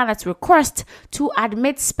approved Ghana's request to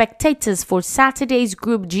admit spectators for Saturday's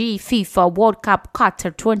Group G FIFA World Cup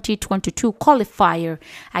Qatar 2022 qualifier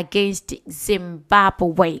against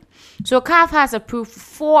Zimbabwe. So CAF has approved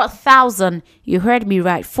 4,000, you heard me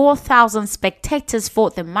right, 4,000 spectators for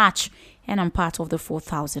the match. And I'm part of the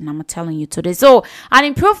 4,000, I'm telling you today. So an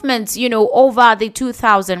improvement, over the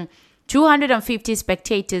 2,250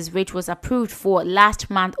 spectators, which was approved for last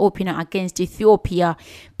month opener against Ethiopia.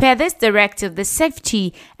 Per this directive, the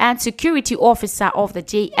safety and security officer of the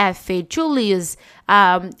JFA, Julius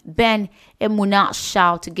Ben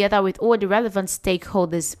Emunashau, together with all the relevant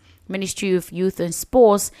stakeholders, Ministry of Youth and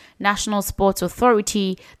Sports, National Sports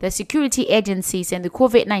Authority, the security agencies, and the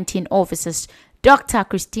COVID-19 officers, Dr.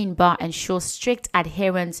 Christine Barr, ensures strict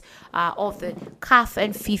adherence of the CAF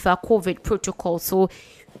and FIFA COVID protocol. So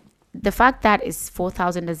the fact that it's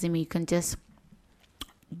 4,000 doesn't mean you can just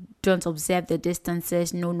don't observe the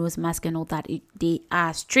distances, no nose mask and all that. They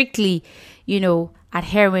are strictly,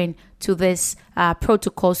 adhering to this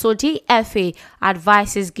protocol. So DFA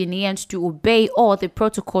advises Guineans to obey all the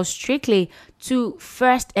protocols strictly to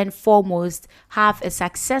first and foremost have a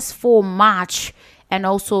successful match and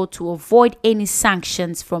also to avoid any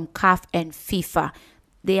sanctions from CAF and FIFA.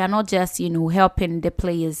 They are not just, helping the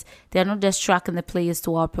players. They are not just tracking the players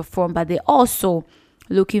to outperform, but they're also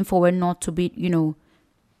looking forward not to be,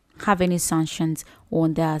 have any sanctions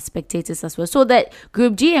on their spectators as well. So that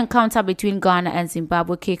Group G encounter between Ghana and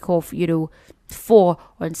Zimbabwe kick off, 4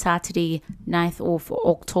 on Saturday, 9th of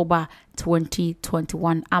October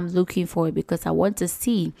 2021. I'm looking for it because I want to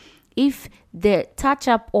see if the touch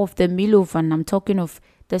up of the Milovan, I'm talking of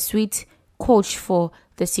the sweet coach for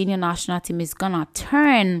the senior national team is gonna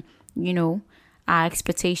turn, our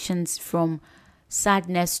expectations from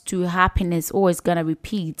sadness to happiness, or it's gonna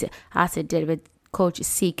repeat as it did with Coach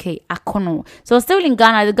CK Akono. So still in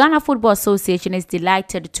Ghana, the Ghana Football Association is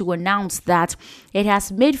delighted to announce that it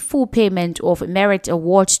has made full payment of merit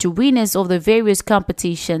awards to winners of the various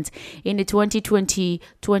competitions in the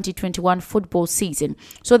 2020-2021 football season.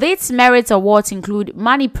 So these merit awards include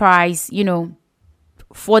money prize,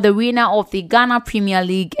 for the winner of the Ghana Premier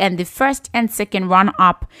League and the first and second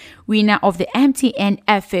runner-up winner of the MTN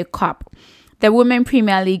FA Cup, the Women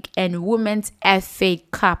Premier League and Women's FA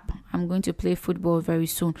Cup. I'm going to play football very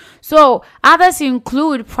soon. So others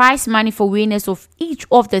include prize money for winners of each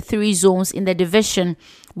of the 3 zones in the Division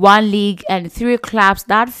 1 league and 3 clubs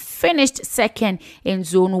that finished second in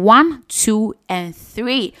Zone 1, 2, and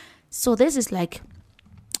 3. So this is like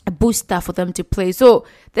a booster for them to play. So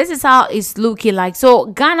this is how it's looking like. So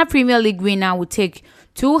Ghana Premier League winner will take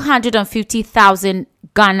 250,000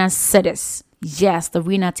 Ghana cedis. Yes, the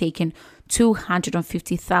winner taking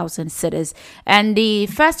 250,000 cedis, and the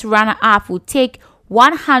first runner-up will take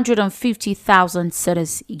 150,000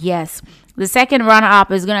 cedis. Yes, the second runner-up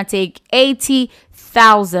is gonna take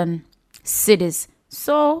 80,000 cedis.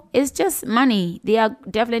 So it's just money. They are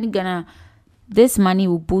definitely gonna. This money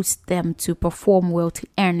will boost them to perform well to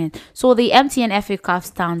earn it. So the MTN FA Cup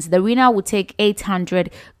stands. The winner will take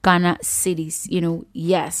 800 Ghana cedis.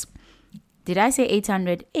 Yes. Did I say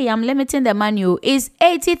 800? Hey, I'm limiting the money. It's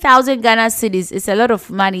 80,000 Ghana cedis. It's a lot of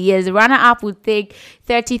money. Yes, the runner-up will take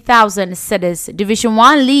 30,000 cedis. Division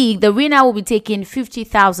 1 league, the winner will be taking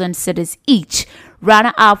 50,000 cedis each.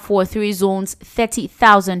 Runner-up for 3 zones,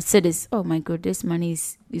 30,000 cedis. Oh my God, this money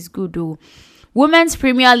is good though. Women's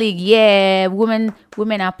Premier League, yeah, women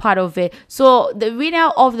are part of it. So the winner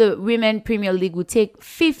of the Women Premier League will take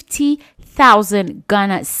 50,000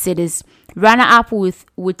 Ghana cedis. Runner-up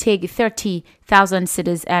would take 30,000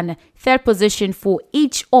 cedis, and third position for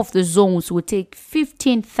each of the zones would take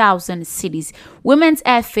 15,000 cedis. Women's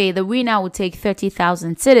FA, the winner will take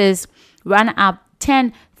 30,000 cedis. Runner-up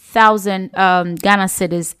 10,000 Ghana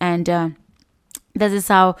cedis, and this is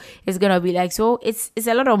how it's gonna be like. So it's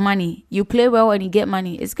a lot of money. You play well and you get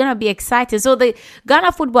money. It's gonna be exciting. So the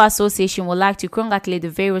Ghana Football Association would like to congratulate the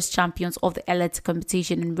various champions of the elite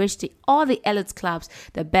competition and wish all the elite clubs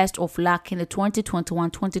the best of luck in the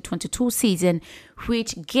 2021-2022 season,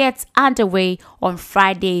 which gets underway on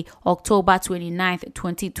Friday, October 29th,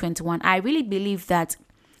 2021. I really believe that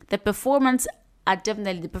the performances are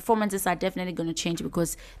definitely going to change,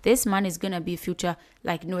 because this man is going to be a future,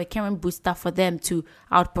 a current booster for them to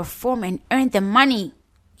outperform and earn the money.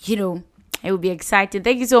 It will be exciting.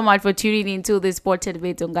 Thank you so much for tuning into this sport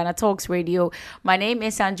debate on Ghana Talks Radio. My name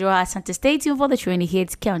is Sandra Asante. Stay tuned for the 20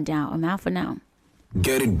 hits countdown. I'm out for now.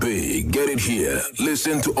 Get it big, get it here.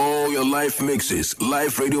 Listen to all your live mixes,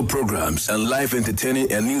 live radio programs, and live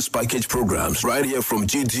entertaining and news package programs right here from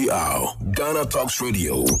GTR, Ghana Talks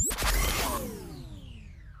Radio.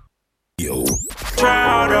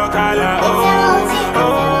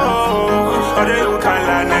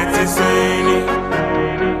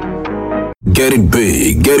 Get it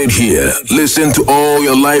big, get it here. Listen to all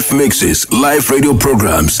your live mixes, live radio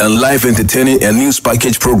programs, and live entertaining and news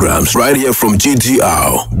package programs right here from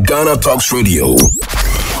GTR, Ghana Talks Radio.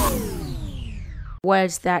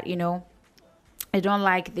 Words that, I don't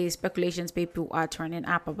like the speculations people are turning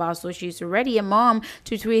up about. So she's already a mom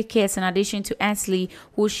to 3 kids, in addition to Ansley,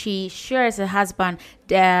 who she shares her husband,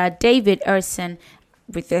 David Erson,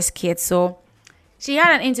 with this kid. So she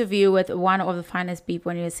had an interview with one of the finest people,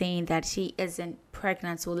 and he was saying that she isn't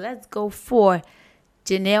pregnant. So let's go for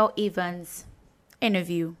Janelle Evans'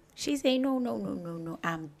 interview. She's saying, no,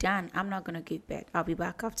 I'm done. I'm not going to give birth. I'll be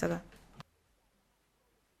back after that.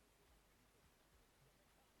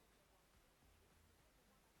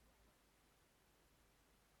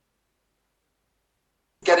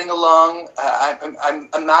 Getting along, I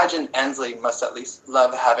imagine Ansley must at least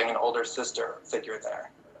love having an older sister figure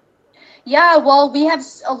there. Yeah, well, we have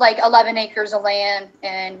 11 acres of land,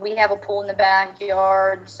 and we have a pool in the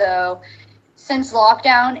backyard. So since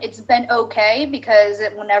lockdown, it's been okay, because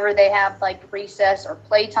whenever they have recess or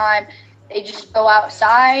playtime, they just go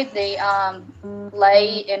outside. They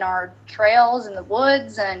play in our trails in the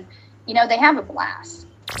woods, and they have a blast.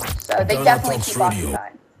 So they definitely keep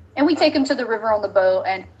occupied. And we take them to the river on the boat,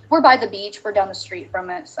 and we're by the beach. We're down the street from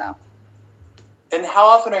it, so. And how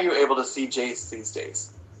often are you able to see Jace these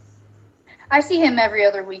days? I see him every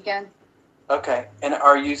other weekend. Okay. And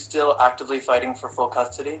are you still actively fighting for full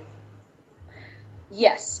custody?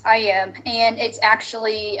 Yes, I am. And it's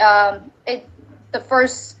actually the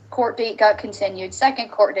first court date got continued, second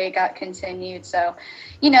court date got continued. So,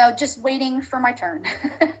 just waiting for my turn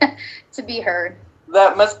to be heard.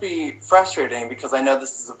 That must be frustrating because I know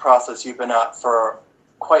this is a process you've been at for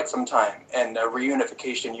quite some time and a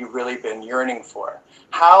reunification you've really been yearning for.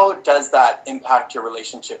 How does that impact your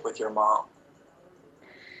relationship with your mom?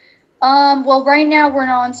 Well, right now we're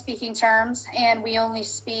not on speaking terms, and we only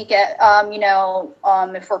speak at,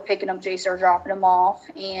 if we're picking up Jace or dropping him off.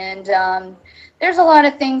 And there's a lot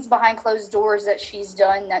of things behind closed doors that she's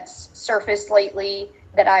done that's surfaced lately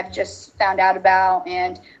that I've just found out about,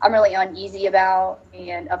 and I'm really uneasy about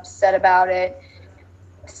and upset about it.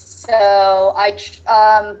 So I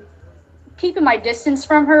keeping my distance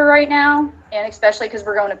from her right now, and especially because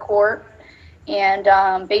we're going to court.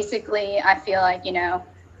 And basically, I feel like,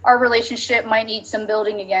 our relationship might need some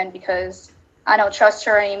building again because I don't trust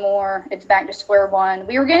her anymore. It's back to square one.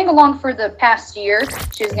 We were getting along for the past year.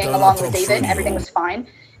 She was getting along with David. Everything was fine.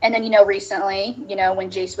 And then, recently, when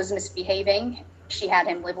Jace was misbehaving, she had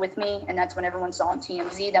him live with me. And that's when everyone saw on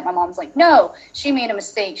TMZ that my mom's like, no, she made a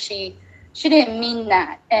mistake. She didn't mean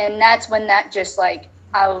that. And that's when that just I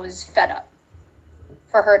was fed up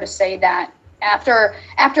for her to say that after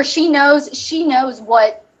she knows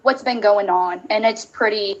what's been going on, and it's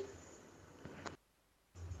pretty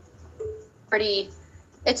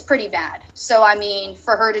bad. So I mean,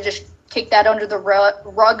 for her to just kick that under the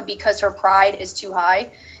rug because her pride is too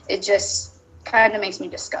high, it just kind of makes me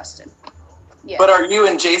disgusted. Yeah. But are you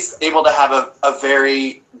and Jace able to have a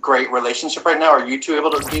very great relationship right now? Are you two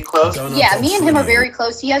able to be close? Yeah, me and him are very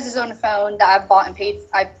close. He has his own phone that I've bought and paid.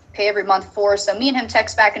 I pay every month for. So me and him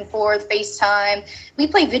text back and forth, FaceTime. We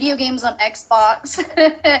play video games on Xbox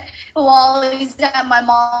while he's at my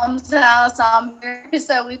mom's house.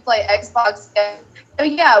 So we play Xbox together. So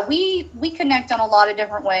yeah, we connect on a lot of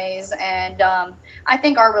different ways, and I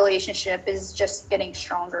think our relationship is just getting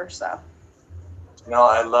stronger. So. No,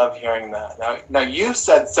 I love hearing that. Now you've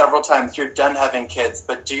said several times you're done having kids,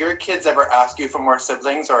 but do your kids ever ask you for more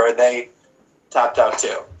siblings, or are they tapped out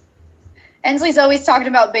too? Ensley's always talking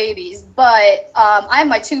about babies, but I have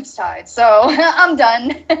my tubes tied, so I'm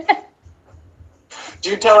done. Do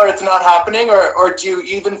you tell her it's not happening, or do you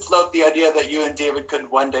even float the idea that you and David could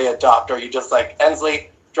one day adopt? Or are you just like,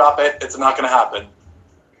 Ensley, drop it, it's not going to happen?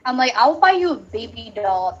 I'm like, I'll buy you a baby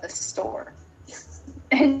doll at the store.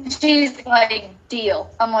 And she's like, deal.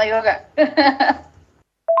 I'm like, okay.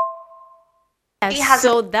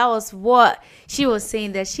 So that was what she was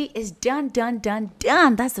saying, that she is done.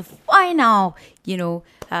 That's the final,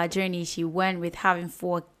 journey she went with having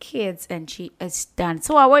 4 kids, and she is done.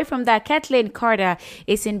 So away from that, Kathleen Carter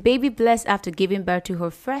is in baby bliss after giving birth to her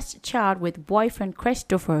first child with boyfriend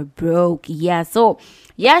Christopher Broke. Yeah, so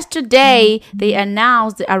yesterday they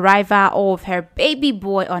announced the arrival of her baby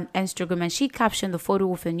boy on Instagram, and she captioned the photo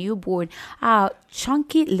with a newborn. Our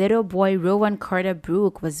chunky little boy Rowan Carter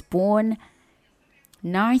Brooke was born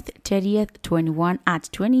 9th, 30th,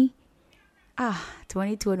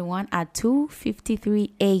 2021 at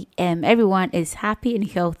 2:53 a.m. Everyone is happy and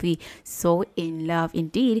healthy, so in love.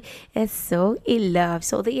 Indeed, it's so in love.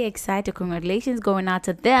 So they are excited. Congratulations going out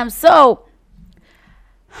to them. So,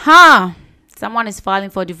 someone is filing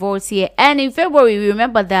for divorce here. And in February, we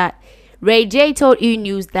remember that Ray J told E!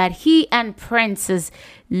 News that he and Princess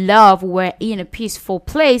Love were in a peaceful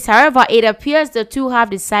place. However, it appears the two have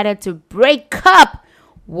decided to break up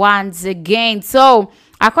once again. So,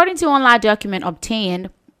 according to online document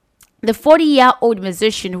obtained, the 40-year-old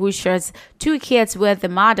musician who shares 2 kids with the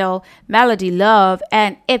model Melody Love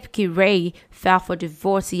and Ipke Ray filed for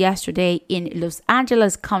divorce yesterday in Los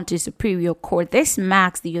Angeles County Superior Court. This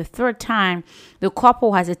marks the 3rd time the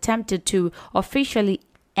couple has attempted to officially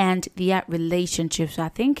end their relationship. So I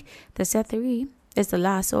think the set 3 is the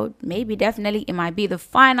last, so maybe definitely it might be the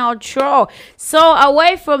final draw. So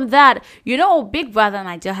away from that, Big Brother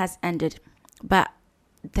Nigeria has ended, but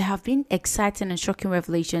there have been exciting and shocking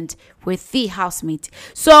revelations with the housemate.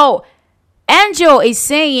 So Angel is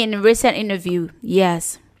saying in a recent interview,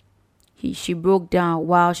 yes, she broke down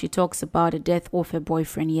while she talks about the death of her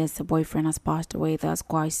boyfriend. Yes, the boyfriend has passed away. That's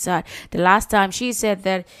quite sad. The last time she said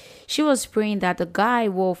that she was praying that the guy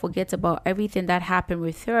will forget about everything that happened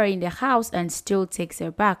with her in the house and still takes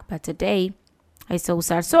her back. But today, it's so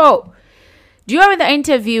sad. So, during the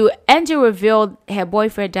interview, Angel revealed her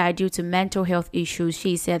boyfriend died due to mental health issues.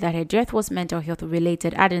 She said that her death was mental health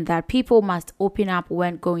related, adding that people must open up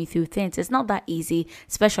when going through things. It's not that easy,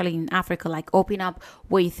 especially in Africa, like open up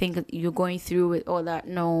what you think you're going through with all that.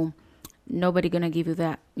 No, nobody gonna give you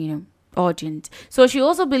that, audience. So she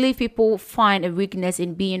also believed people find a weakness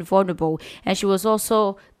in being vulnerable, and she was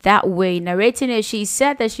also that way. Narrating it, she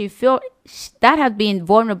said that she felt that had been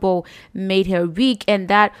vulnerable made her weak, and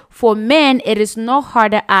that for men it is not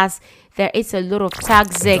harder as there is a lot of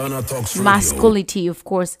toxic masculinity. Of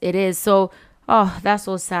course it is. So that's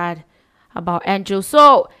so sad about Angel.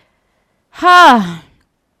 So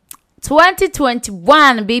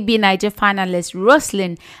 2021 BB Niger finalist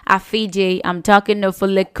Roslyn Afije, I'm talking of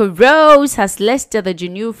Liquor Rose, has listed the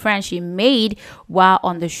new friend she made while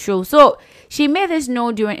on the show. So she made this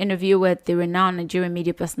known during an interview with the renowned Nigerian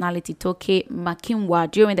media personality Toke Makinwa.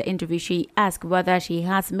 During the interview, she asked whether she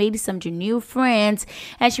has made some new friends,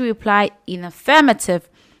 and she replied in affirmative.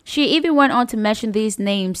 She even went on to mention these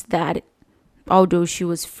names that although she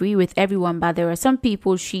was free with everyone, but there are some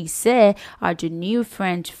people she said are the new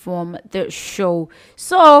friends from the show.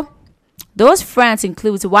 So those friends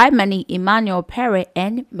include White Money, Emmanuel Perry,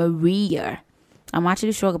 and Maria. I'm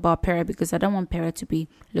actually shocked about Perry because I don't want Perry to be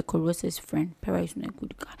Liquor Rose's friend. Perry is not a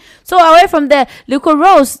good guy. So away from there, Liquor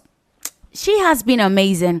Rose, she has been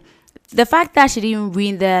amazing. The fact that she didn't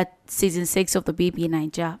win the season 6 of the BB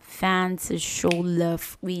Niger, fans show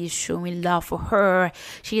love. We showing love for her.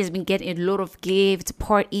 She has been getting a lot of gifts,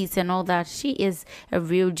 parties, and all that. She is a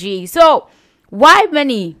real G. So, White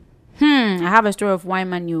Money. I have a story of White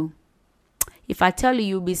Money. If I tell you,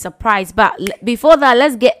 you'll be surprised. But before that,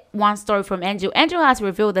 let's get one story from Angel. Angel has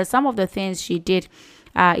revealed that some of the things she did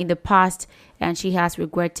in the past, and she has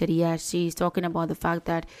regretted. Yeah, she's talking about the fact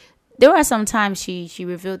that there were some times she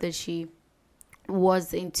revealed that she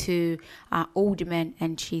was into old men,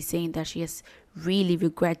 and she's saying that she has really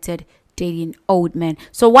regretted dating old men.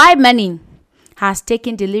 So White Money has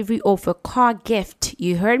taken delivery of a car gift.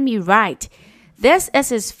 You heard me right. This is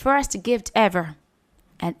his first gift ever,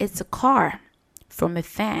 and it's a car from a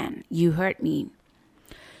fan. You heard me.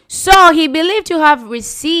 So he believed to have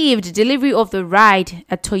received delivery of the ride,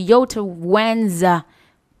 a Toyota Venza.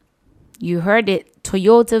 You heard it,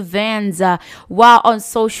 Toyota Venza, while on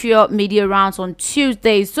social media rounds on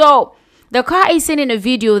Tuesday. So the car is seen in a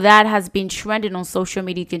video that has been trending on social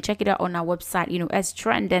media. You can check it out on our website, as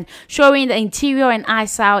trending, showing the interior and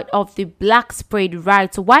eyesight of the black sprayed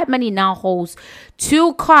ride. So White Money now holds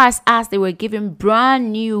 2 cars as they were given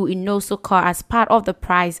brand new Inoso car as part of the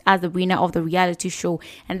prize as the winner of the reality show.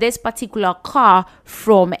 And this particular car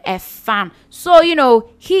from a fan. So,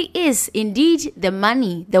 he is indeed the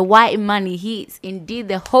money, the White Money. He is indeed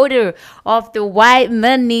the holder of the White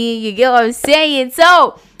Money. You get what I'm saying?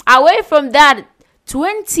 So, away from that,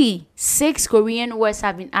 26 Korean words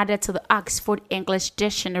have been added to the Oxford English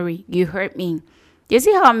Dictionary. You heard me. You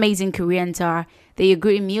see how amazing Koreans are. They are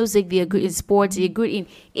good in music, they are good in sports, they are good in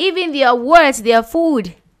even their words, their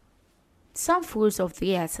food. Some foods of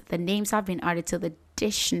theirs, the names have been added to the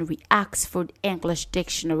dictionary, Oxford English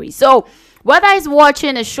Dictionary. So, whether it's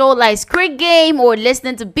watching a show like Squid Game or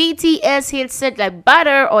listening to BTS hits set like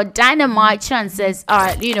Butter or Dynamite, chances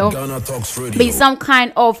are, be some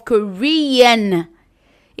kind of Korean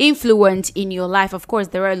influence in your life. Of course,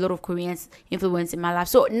 there are a lot of Korean influence in my life.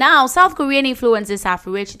 So now, South Korean influences have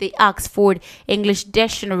reached the Oxford English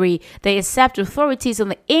Dictionary. The accept authorities on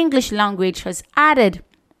the English language has added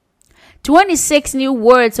 26 new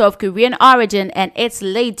words of Korean origin and its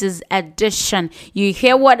latest edition. You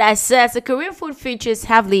hear what I said? The Korean food features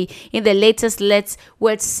heavily in the latest list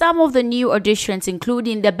with some of the new additions,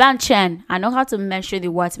 including the banchan. I know how to mention the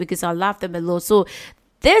words because I love them a lot. So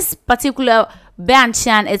this particular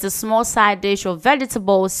banchan is a small side dish of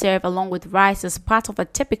vegetables served along with rice as part of a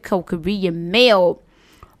typical Korean meal.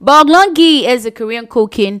 Bulgogi is a Korean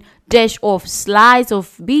cooking dish of slices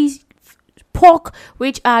of beef, pork,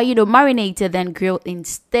 which are marinated and grilled in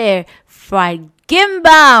stir-fried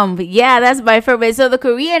gimbap. Yeah, that's my favorite. So the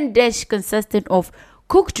Korean dish consisted of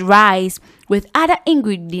cooked rice with other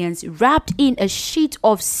ingredients wrapped in a sheet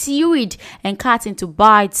of seaweed and cut into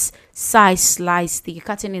bite-sized slices. You're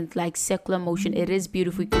cutting in like circular motion. It is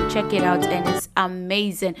beautiful. You can check it out and it's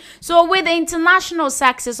amazing. So with the international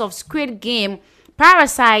success of Squid Game,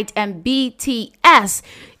 Parasite, and BTS,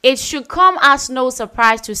 it should come as no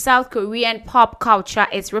surprise to South Korean pop culture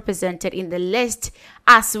is represented in the list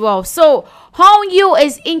as well. So Hongyu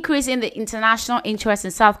is increasing the international interest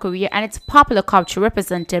in South Korea and its popular culture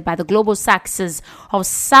represented by the global success of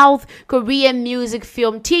South Korean music,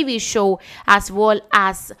 film, TV show, as well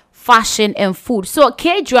as fashion and food. So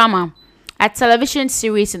K-drama, a television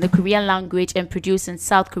series in the Korean language and produced in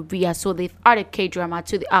South Korea. So they've added K-drama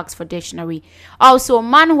to the Oxford Dictionary. Also,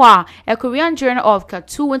 manhwa, a Korean genre of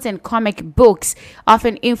cartoons and comic books,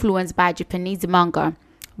 often influenced by Japanese manga.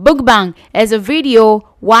 Mukbang is a video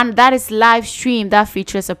one that is live streamed that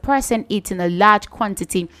features a person eating a large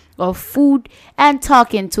quantity of food and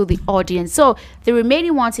talking to the audience. So the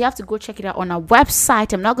remaining ones, you have to go check it out on our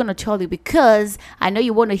website. I'm not going to tell you because I know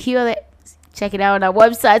you want to hear it. Check it out on our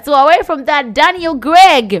website. So away from that, Daniel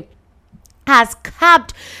Craig has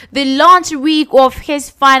capped the launch week of his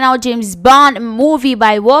final James Bond movie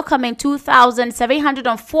by welcoming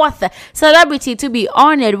 2,704th celebrity to be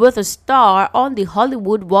honored with a star on the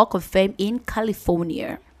Hollywood Walk of Fame in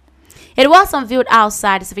California. It was unveiled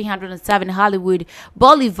outside 307 Hollywood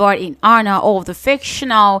Boulevard in honor of the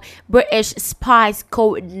fictional British spy's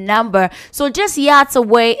code number. So just yards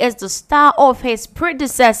away is the star of his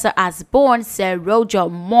predecessor as Bond, Sir Roger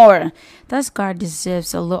Moore. This guy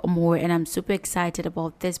deserves a lot more, and I'm super excited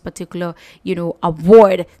about this particular,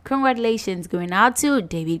 award. Congratulations going out to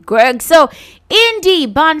David Craig. So,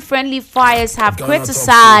 indie Bond-friendly fires have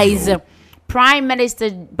criticized Prime Minister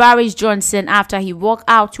Boris Johnson after he walked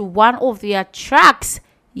out to one of their tracks.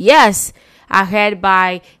 Yes, ahead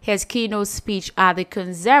by his keynote speech at the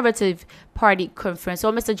Conservative Party conference.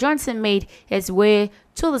 So Mr. Johnson made his way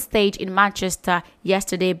to the stage in Manchester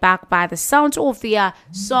yesterday, backed by the sound of their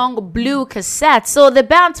song Blue Cassette. So the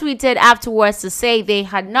band tweeted afterwards to say they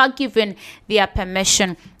had not given their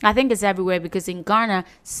permission. I think it's everywhere because in Ghana,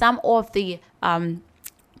 some of the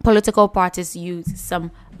political parties use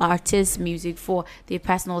some artists' music for their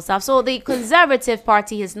personal stuff. So the Conservative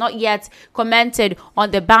Party has not yet commented on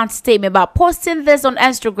the band's statement, but posting this on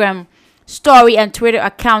Instagram story and Twitter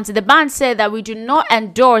accounts, the band said that we do not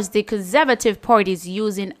endorse the Conservative Party's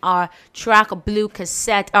using our track Blue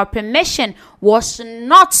Cassette. Our permission was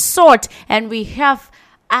not sought, and we have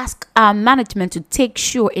asked our management to take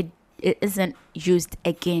sure it isn't used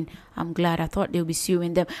again. I'm glad. I thought they'll be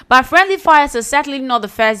suing them. But Friendly Fires is certainly not the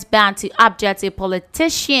first band to abject a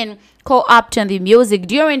politician co-opting the music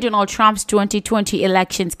during Donald Trump's 2020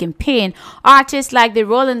 elections campaign. Artists like the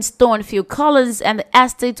Rolling Stone, Phil Collins, and the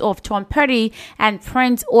estate of Tom Petty and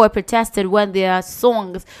Prince all protested when their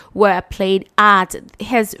songs were played at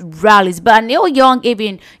his rallies. But Neil Young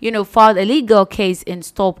even, filed a legal case in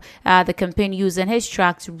stop the campaign using his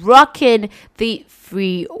tracks, rocking the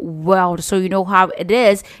free world. So you know how it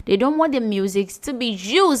is. They don't want the music to be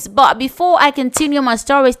used. But before I continue my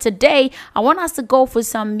stories today, I want us to go for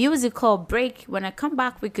some musical break. When I come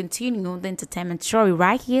back, we continue the entertainment story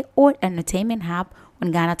right here on Entertainment Hub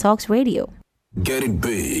on Ghana Talks Radio. Get it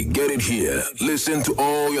big, get it here. Listen to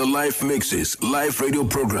all your live mixes, live radio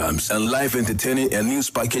programs, and live entertaining and news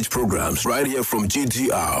package programs right here from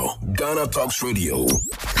GTR, Ghana Talks Radio.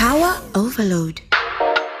 Power overload.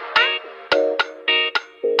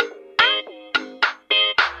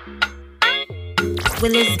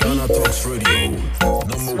 Will it Ghana Talks Radio,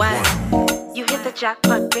 number one. You hit the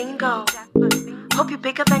jackpot bingo. Hope you're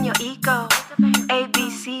bigger than your ego. A, B,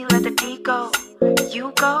 C, let the D go.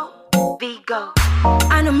 You go, V go.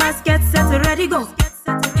 I know my get set ready go.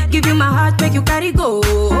 Give you my heart, make you carry go.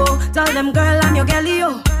 Tell them girl I'm your girlie,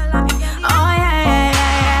 yo. Oh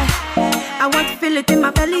yeah. I want to feel it in my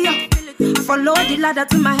belly, yo. Follow the ladder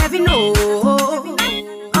to my heaven, no. Oh,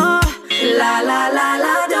 la la la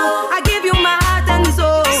la do. I give you my heart and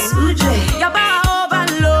soul. Suje, your power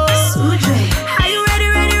overload. Suje, are you ready?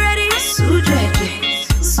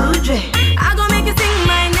 Suje, I gon' make you sing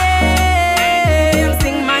my name,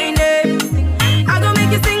 sing my name. I gon'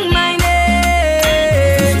 make you sing my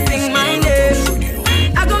name, sing my name.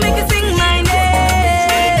 I gon' make you sing my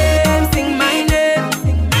name, sing my name.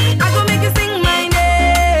 I gon' make you sing my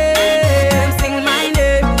name, sing my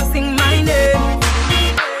name, sing my name.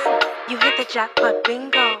 You hit the jackpot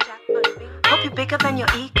bingo. Hope you're bigger than your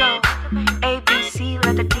ego. A, B, C,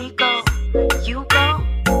 let the D go. You go,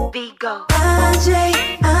 V go. Ajay,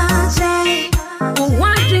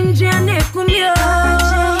 one dream journey kumyo.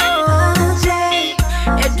 Ajay,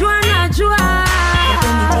 Edwana jua.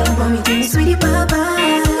 Vomiting, sweetie papa.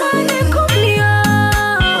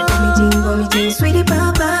 Vomiting, sweetie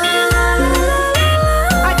papa.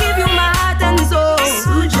 I give you my heart and soul.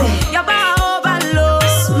 Suje, your power overload.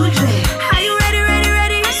 Suje, are you ready?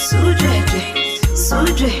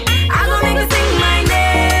 Suje, I gon' make you sing my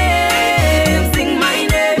name, sing my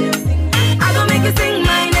name. I gon' make you sing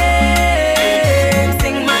my name,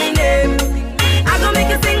 sing my name. I gon' make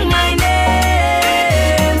you sing my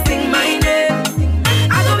name, sing my name.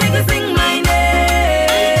 I gon' make you sing my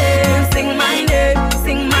name, sing my name,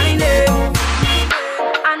 sing my name.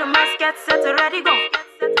 I know my get set ready go.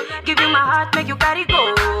 Give you my heart, make you carry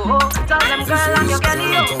go. Tell them girl I'm your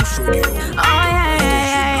girlie, yo. Oh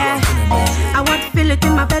yeah. I want to feel it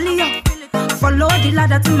in my belly, yo. Follow the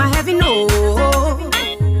ladder to my heaven, no.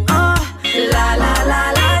 Oh, la la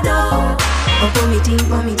la la. Vomiting,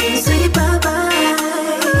 sweetie bye bye.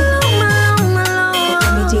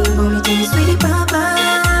 Vomiting, sweetie bye bye.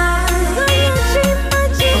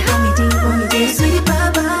 Vomiting, sweetie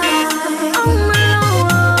bye bye.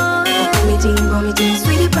 Vomiting,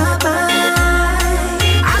 sweetie bye bye.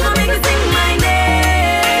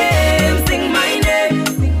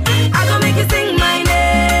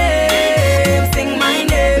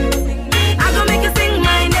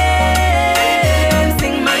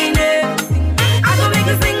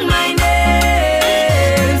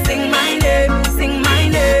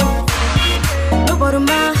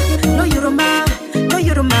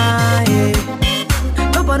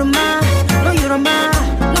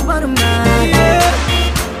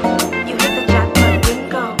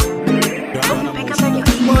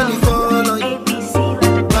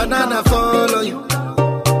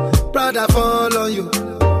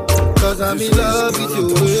 I'm in love with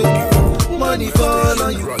you. Money fall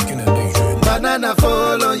on you. Banana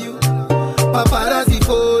fall on you. Paparazzi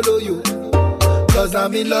follow you. Cause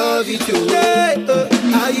I'm in love with you. Yeah,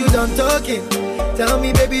 are you done talking? Tell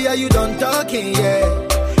me, baby, are you done talking? Yeah.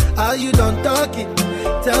 Are you done talking?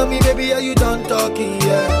 Tell me, baby, are you done talking?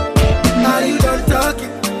 Yeah. Are you done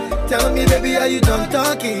talking? Tell me, baby, are you done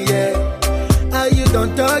talking? Yeah. Are you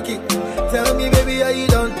done talking? Tell me, baby, are you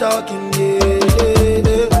done talking? Yeah.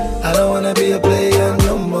 I don't wanna be a player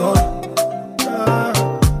no more.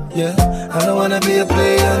 Yeah, I don't wanna be a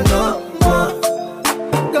player no more.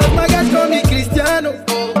 Cause my guys call me Cristiano,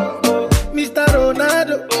 Mr.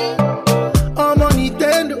 Ronaldo, I'm on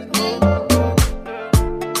Nintendo.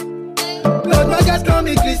 Cause my guys call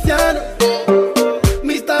me Cristiano,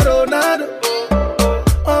 Mr. Ronaldo,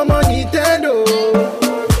 I'm on Nintendo.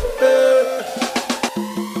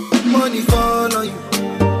 Money fall on you,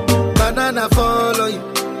 banana fall on you,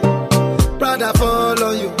 Prada fall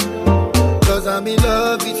on you, cause I'm in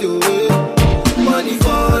love with you. Money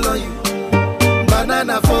fall on you,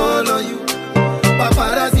 banana fall on you,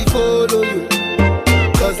 paparazzi follow you,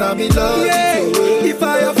 cause I'm in love with you. If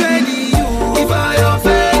I offend you,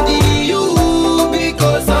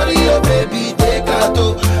 because sorry, oh baby, take out.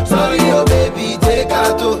 Sorry, oh baby, take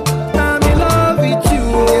out. I'm in love with you.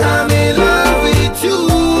 I'm in love with you,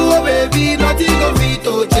 oh baby. Nothing go fit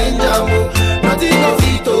to change am. Nothing go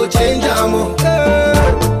fit to change am.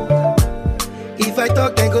 If I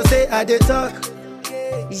talk, then go say I did talk.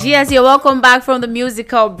 Yes, you're welcome back from the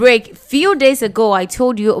musical break. Few days ago, I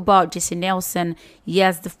told you about Jessie Nelson.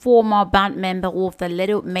 Yes, the former band member of the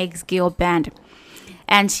Little Mix girl band.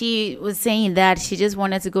 And she was saying that she just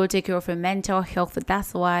wanted to go take care of her mental health.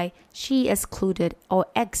 That's why she excluded or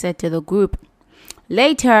exited the group.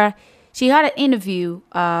 Later, she had an interview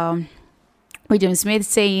with Jim Smith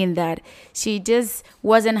saying that she just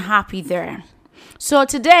wasn't happy there. So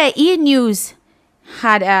today, E! News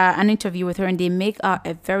had an interview with her, and they make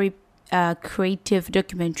a very creative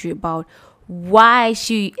documentary about why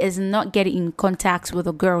she is not getting in contact with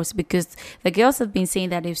the girls, because the girls have been saying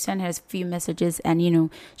that they've sent her a few messages and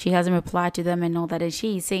she hasn't replied to them and all that, and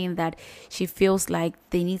she is saying that she feels like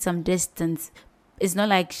they need some distance. It's not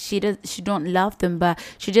like she don't love them, but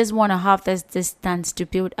she just want to have this distance to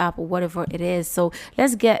build up or whatever it is. So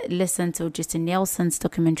let's listen to Jessie Nelson's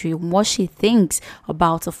documentary and what she thinks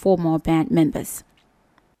about the former band members.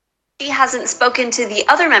 She hasn't spoken to the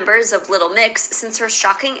other members of Little Mix since her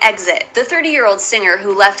shocking exit. The 30-year-old singer,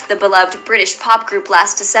 who left the beloved British pop group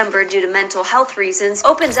last December due to mental health reasons,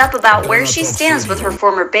 opens up about where she stands with her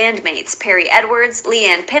former bandmates Perry Edwards,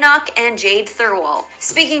 Leanne Pinnock, and Jade Thirlwall.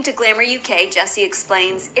 Speaking to Glamour UK, Jessie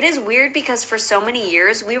explains, "It is weird because for so many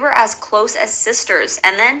years we were as close as sisters,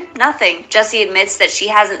 and then nothing." Jessie admits that she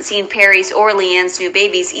hasn't seen Perry's or Leanne's new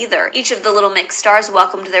babies either. Each of the Little Mix stars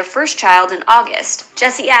welcomed their first child in August.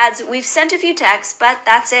 Jessie adds, "We've sent a few texts, but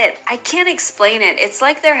that's it. I can't explain it. It's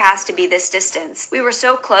like there has to be this distance. We were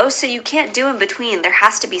so close, so you can't do in between. There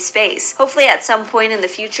has to be space. Hopefully at some point in the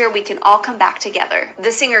future, we can all come back together."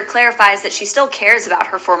 The singer clarifies that she still cares about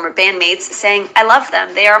her former bandmates, saying, "I love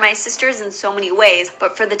them. They are my sisters in so many ways,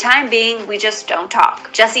 but for the time being, we just don't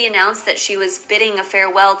talk." Jessie announced that she was bidding a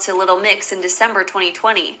farewell to Little Mix in December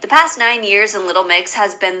 2020. "The past 9 years in Little Mix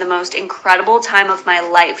has been the most incredible time of my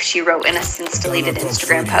life," she wrote in a since-deleted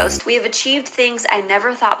Instagram post. "We have achieved things I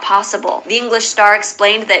never thought possible." The English star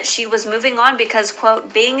explained that she was moving on because,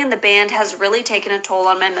 quote, "being in the band has really taken a toll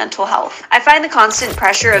on my mental health. I find the constant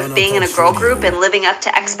pressure of being in a girl group and living up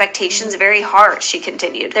to expectations very hard," she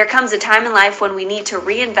continued. "There comes a time in life when we need to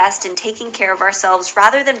reinvest in taking care of ourselves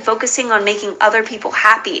rather than focusing on making other people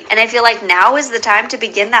happy, and I feel like now is the time to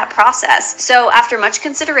begin that process. So after much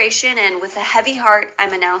consideration and with a heavy heart,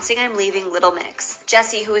 I'm announcing I'm leaving Little Mix."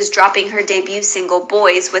 Jessie, who is dropping her debut single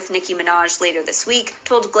Boys with Nicki Minaj later this week,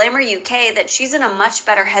 told Glamour UK that she's in a much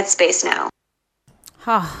better headspace now.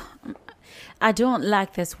 I don't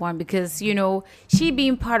like this one because, you know, she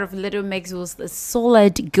being part of Little Mix was a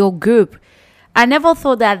solid girl group. I never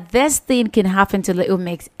thought that this thing can happen to Little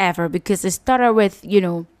Mix ever, because it started with, you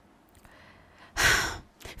know,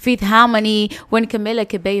 Fifth Harmony. When Camila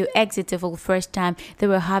Cabello exited for the first time, they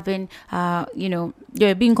were having, you know, they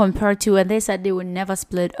were being compared to, and they said they would never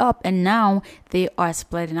split up, and now they are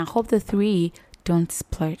split. And I hope the three don't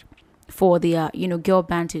split for the, you know, girl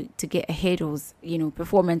band to get ahead of, you know,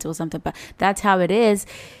 performance or something. But that's how it is.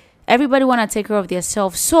 Everybody want to take care of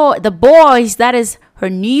themselves. So The Boys, that is her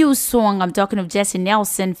new song. I'm talking of Jessie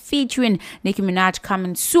Nelson featuring Nicki Minaj,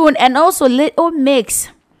 coming soon. And also Little Mix,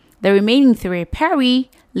 the remaining three, Perry,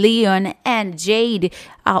 Leon, and Jade,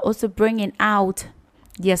 are also bringing out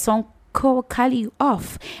their song called Call You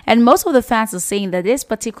Off. And most of the fans are saying that this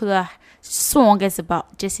particular song is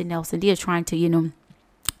about Jessie Nelson. They are trying to, you know,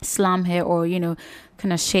 slam her or, you know,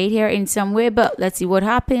 kind of shade her in some way. But let's see what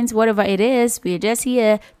happens. Whatever it is, we're just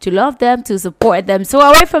here to love them, to support them. So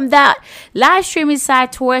away from that, live streaming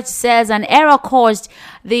site Twitch says an error caused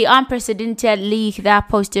the unprecedented leak that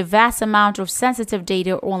posted vast amount of sensitive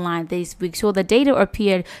data online this week. So the data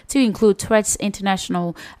appeared to include Twitch's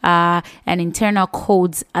international and internal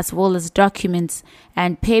codes, as well as documents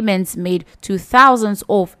and payments made to thousands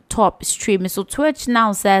of top streamers. So Twitch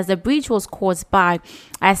now says the breach was caused by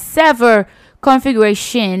a server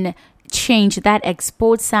configuration change that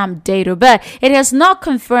exposed some data, but it has not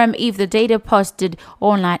confirmed if the data posted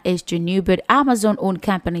online is genuine. But Amazon-owned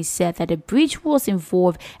company said that the breach was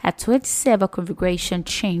involved a Twitch server configuration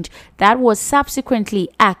change that was subsequently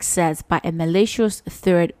accessed by a malicious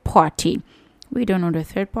third party. We don't know the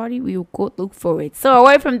third party. We will go look for it. So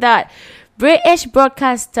away from that, British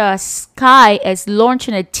broadcaster Sky is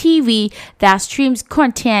launching a TV that streams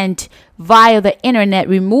content via the internet,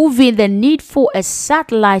 removing the need for a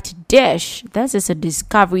satellite dish. This is a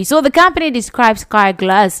discovery. So the company describes Sky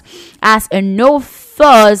Glass as a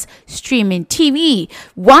no-fuzz streaming TV.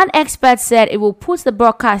 One expert said it will put the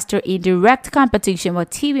broadcaster in direct competition with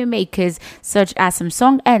TV makers such as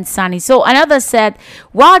Samsung and Sony. So another said,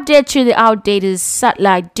 while ditching the outdated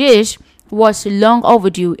satellite dish was long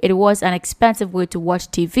overdue, it was an expensive way to watch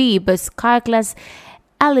TV, but Sky Glass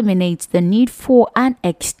eliminates the need for an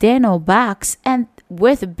external box, and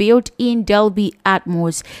with built-in Dolby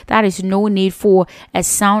Atmos, that is no need for a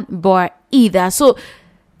sound bar either. So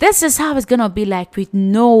this is how it's gonna be like with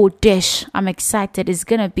no dish. I'm excited. It's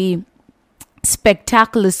gonna be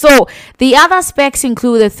spectacular. So the other specs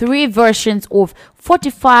include the three versions of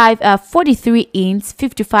 43 inch,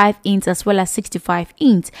 55 inch, as well as 65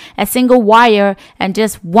 inch, a single wire and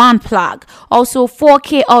just one plug. Also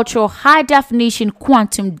 4K ultra high definition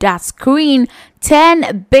quantum dot screen,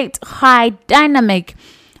 10-bit high dynamic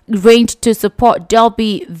range to support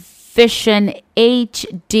Dolby Vision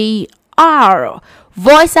HDR.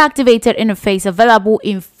 Voice activated interface available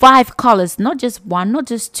in 5 colors, not just one, not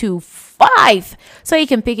just two, 5. So you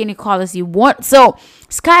can pick any colors you want. So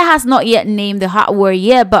Sky has not yet named the hardware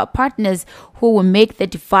yet, but partners who will make the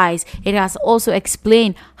device. It has also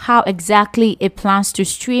explained how exactly it plans to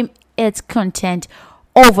stream its content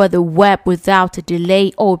over the web without a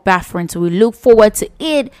delay or buffering. So we look forward to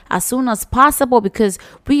it as soon as possible, because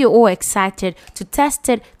we are all excited to test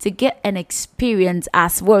it, to get an experience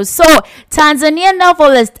as well. So Tanzanian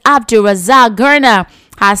novelist Abdul Razak Gurna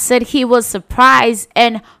has said he was surprised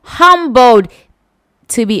and humbled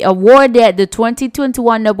to be awarded the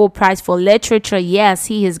 2021 Nobel Prize for Literature. Yes,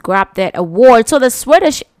 he has grabbed that award. So the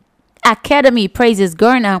Swedish Academy praises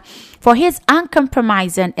Gurna for his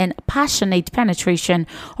uncompromising and passionate penetration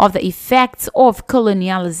of the effects of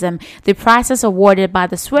colonialism. The prize is awarded by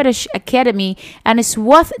the Swedish Academy and is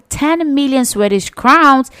worth 10 million Swedish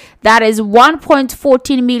crowns. That is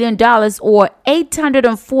 $1.14 million or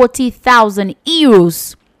 840,000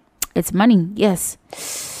 euros. It's money, yes.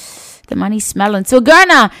 The money's smelling. So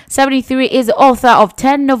Gurna, 73, is the author of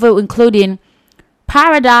 10 novels, including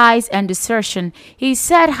Paradise and Desertion. He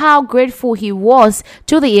said how grateful he was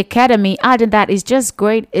to the Academy, adding that it's just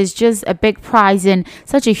great, it's just a big prize and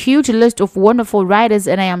such a huge list of wonderful writers,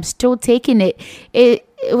 and I am still taking it. It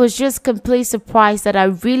was just complete surprise that I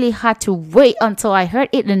really had to wait until I heard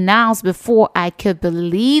it announced before I could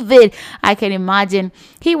believe it. I can imagine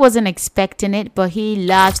he wasn't expecting it, but he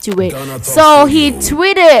loves to it. So he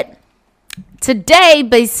tweeted today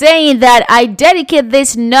by saying that I dedicate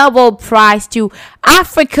this Nobel Prize to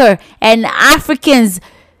Africa and Africans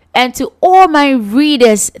and to all my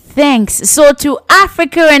readers. Thanks. So to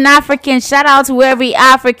Africa and Africans, shout out to every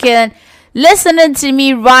African listening to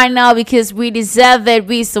me right now because we deserve it.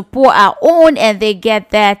 We support our own, and they get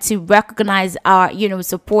there to recognize our,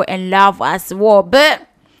 support and love as well. But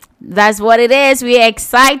that's what it is. We're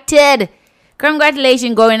excited.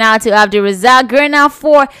 Congratulations going out to Abdulrazak Gurnah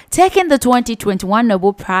for taking the 2021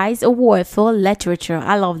 Nobel Prize Award for Literature.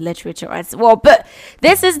 I love literature as well. But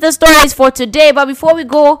this is the stories for today. But before we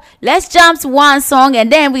go, let's jump to one song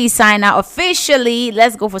and then we sign out officially.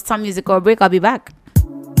 Let's go for some musical break. I'll be back.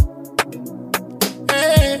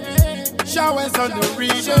 Hey, showers on the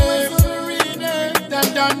region.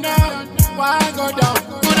 Them down now. Why go down?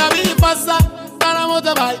 Gonna be faster.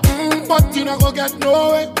 But you not go get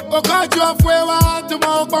nowhere. Oh God, you have way to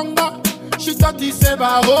my bonga. She thought he said,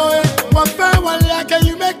 what fair one like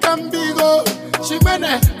you make them big. She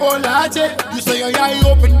mene, oh laje. You say your eye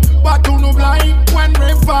open, but you no blind. When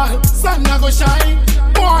rain fall, sun na go shine.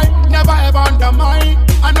 Boy, never ever undermine.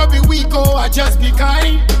 I no be weak, oh, I just be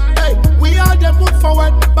kind. Hey, we all them move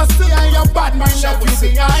forward, but say I your bad mind that you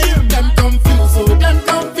behind. Them confused, oh, them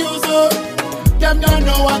confused, oh. Them don't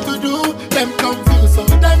know what to do, them confused, oh,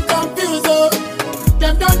 them confused, oh.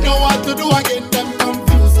 Them don't know what to do again, them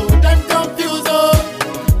confused, oh, them confused, oh.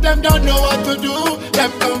 Them don't know what to do,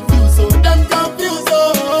 them confused, oh, them confused,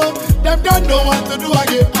 oh. Them don't know what to do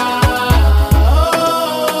again.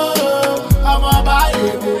 I'm a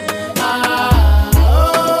Bible.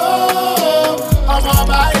 I'm a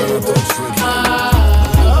Bible.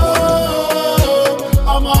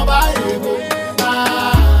 I'm a Bible.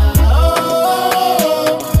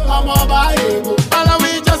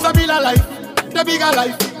 The bigger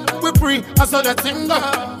life, we pray, I saw the thing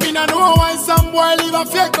that me no know why some boy live a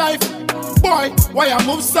fake life. Boy, why I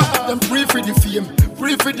move so? Them pray for the fame,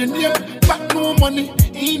 pray for the name, but no money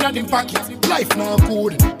in a pocket. Life now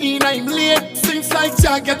good, in a him late. Seems like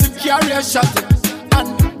Jack get him carry a shot.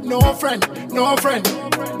 And no friend,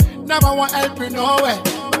 never want help you nowhere.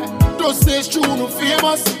 Don't say true, no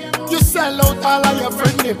famous. You sell out all of your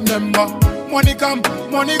friend name number. Money come,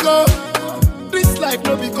 money go. This life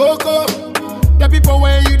no be coco. The people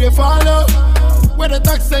where you they follow, where the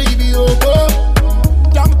tax say you be over.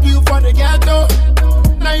 Dump you for the ghetto.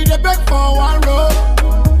 Now you they beg for one row.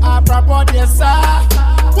 I proper yes sir.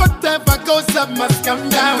 Whatever goes up must come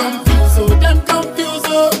down. Confused, oh, them confused,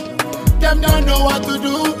 oh. Them don't know what to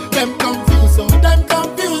do. Them confused, oh, them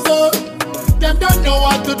confused, oh. Them don't know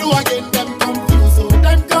what to do again. Them confused, oh,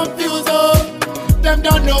 them confused, oh. Them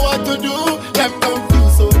don't know what to do. Them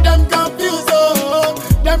confused, oh, them confused, oh.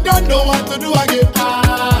 Them don't know what to do again.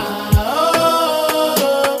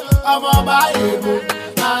 I'm a Bible.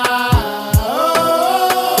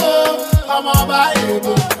 I'm a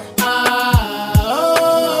Bible.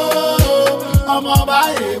 I'm a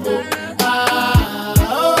Bible.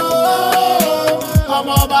 I'm a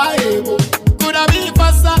Bible. Could I be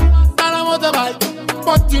faster than a motorbike?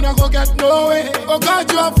 But you not go get nowhere. Oh God,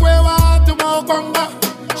 you have way to my conga.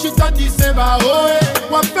 She thought he said,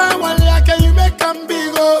 what fair one like you make them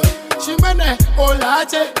big, oh. She mene, oh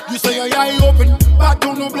laje. You say your eye open, but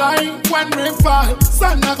you no blind. When rain fall,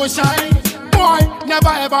 sun na go shine. Boy, never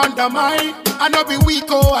ever undermine. I no be weak,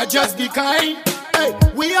 oh, I just be kind. Hey,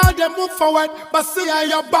 we all them move forward, but see how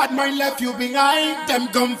your bad mind left you behind. Them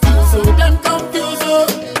confused, oh, them confused, oh.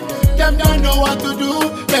 Them don't know what to do.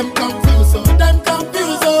 Them confused, oh, them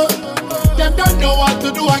confused, oh. Them don't know what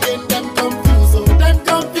to do again. Them confused, oh, them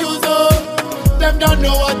confused, oh. Them don't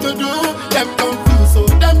know what to do. Them confused, oh,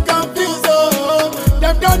 them confused, oh.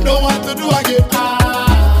 Them don't know what to do again.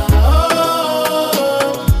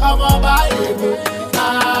 I'm a Bible.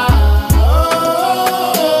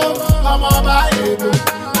 I'm a Bible.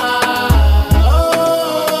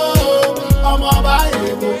 I'm a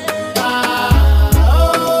Bible.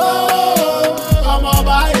 I'm a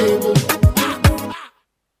Bible.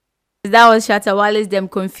 That was Shatta Wale's Them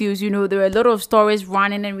Confused. You know, there are a lot of stories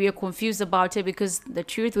running and we are confused about it because the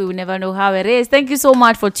truth, we will never know how it is. Thank you so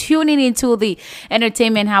much for tuning into the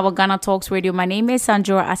Entertainment Hour Ghana Talks Radio. My name is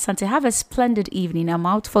Sandra Asante. Have a splendid evening. I'm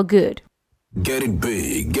out for good. Get it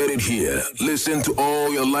big, get it here. Listen to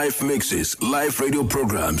all your live mixes, live radio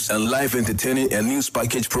programs, and live entertaining and news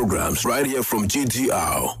package programs right here from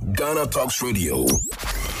GTR, Ghana Talks Radio.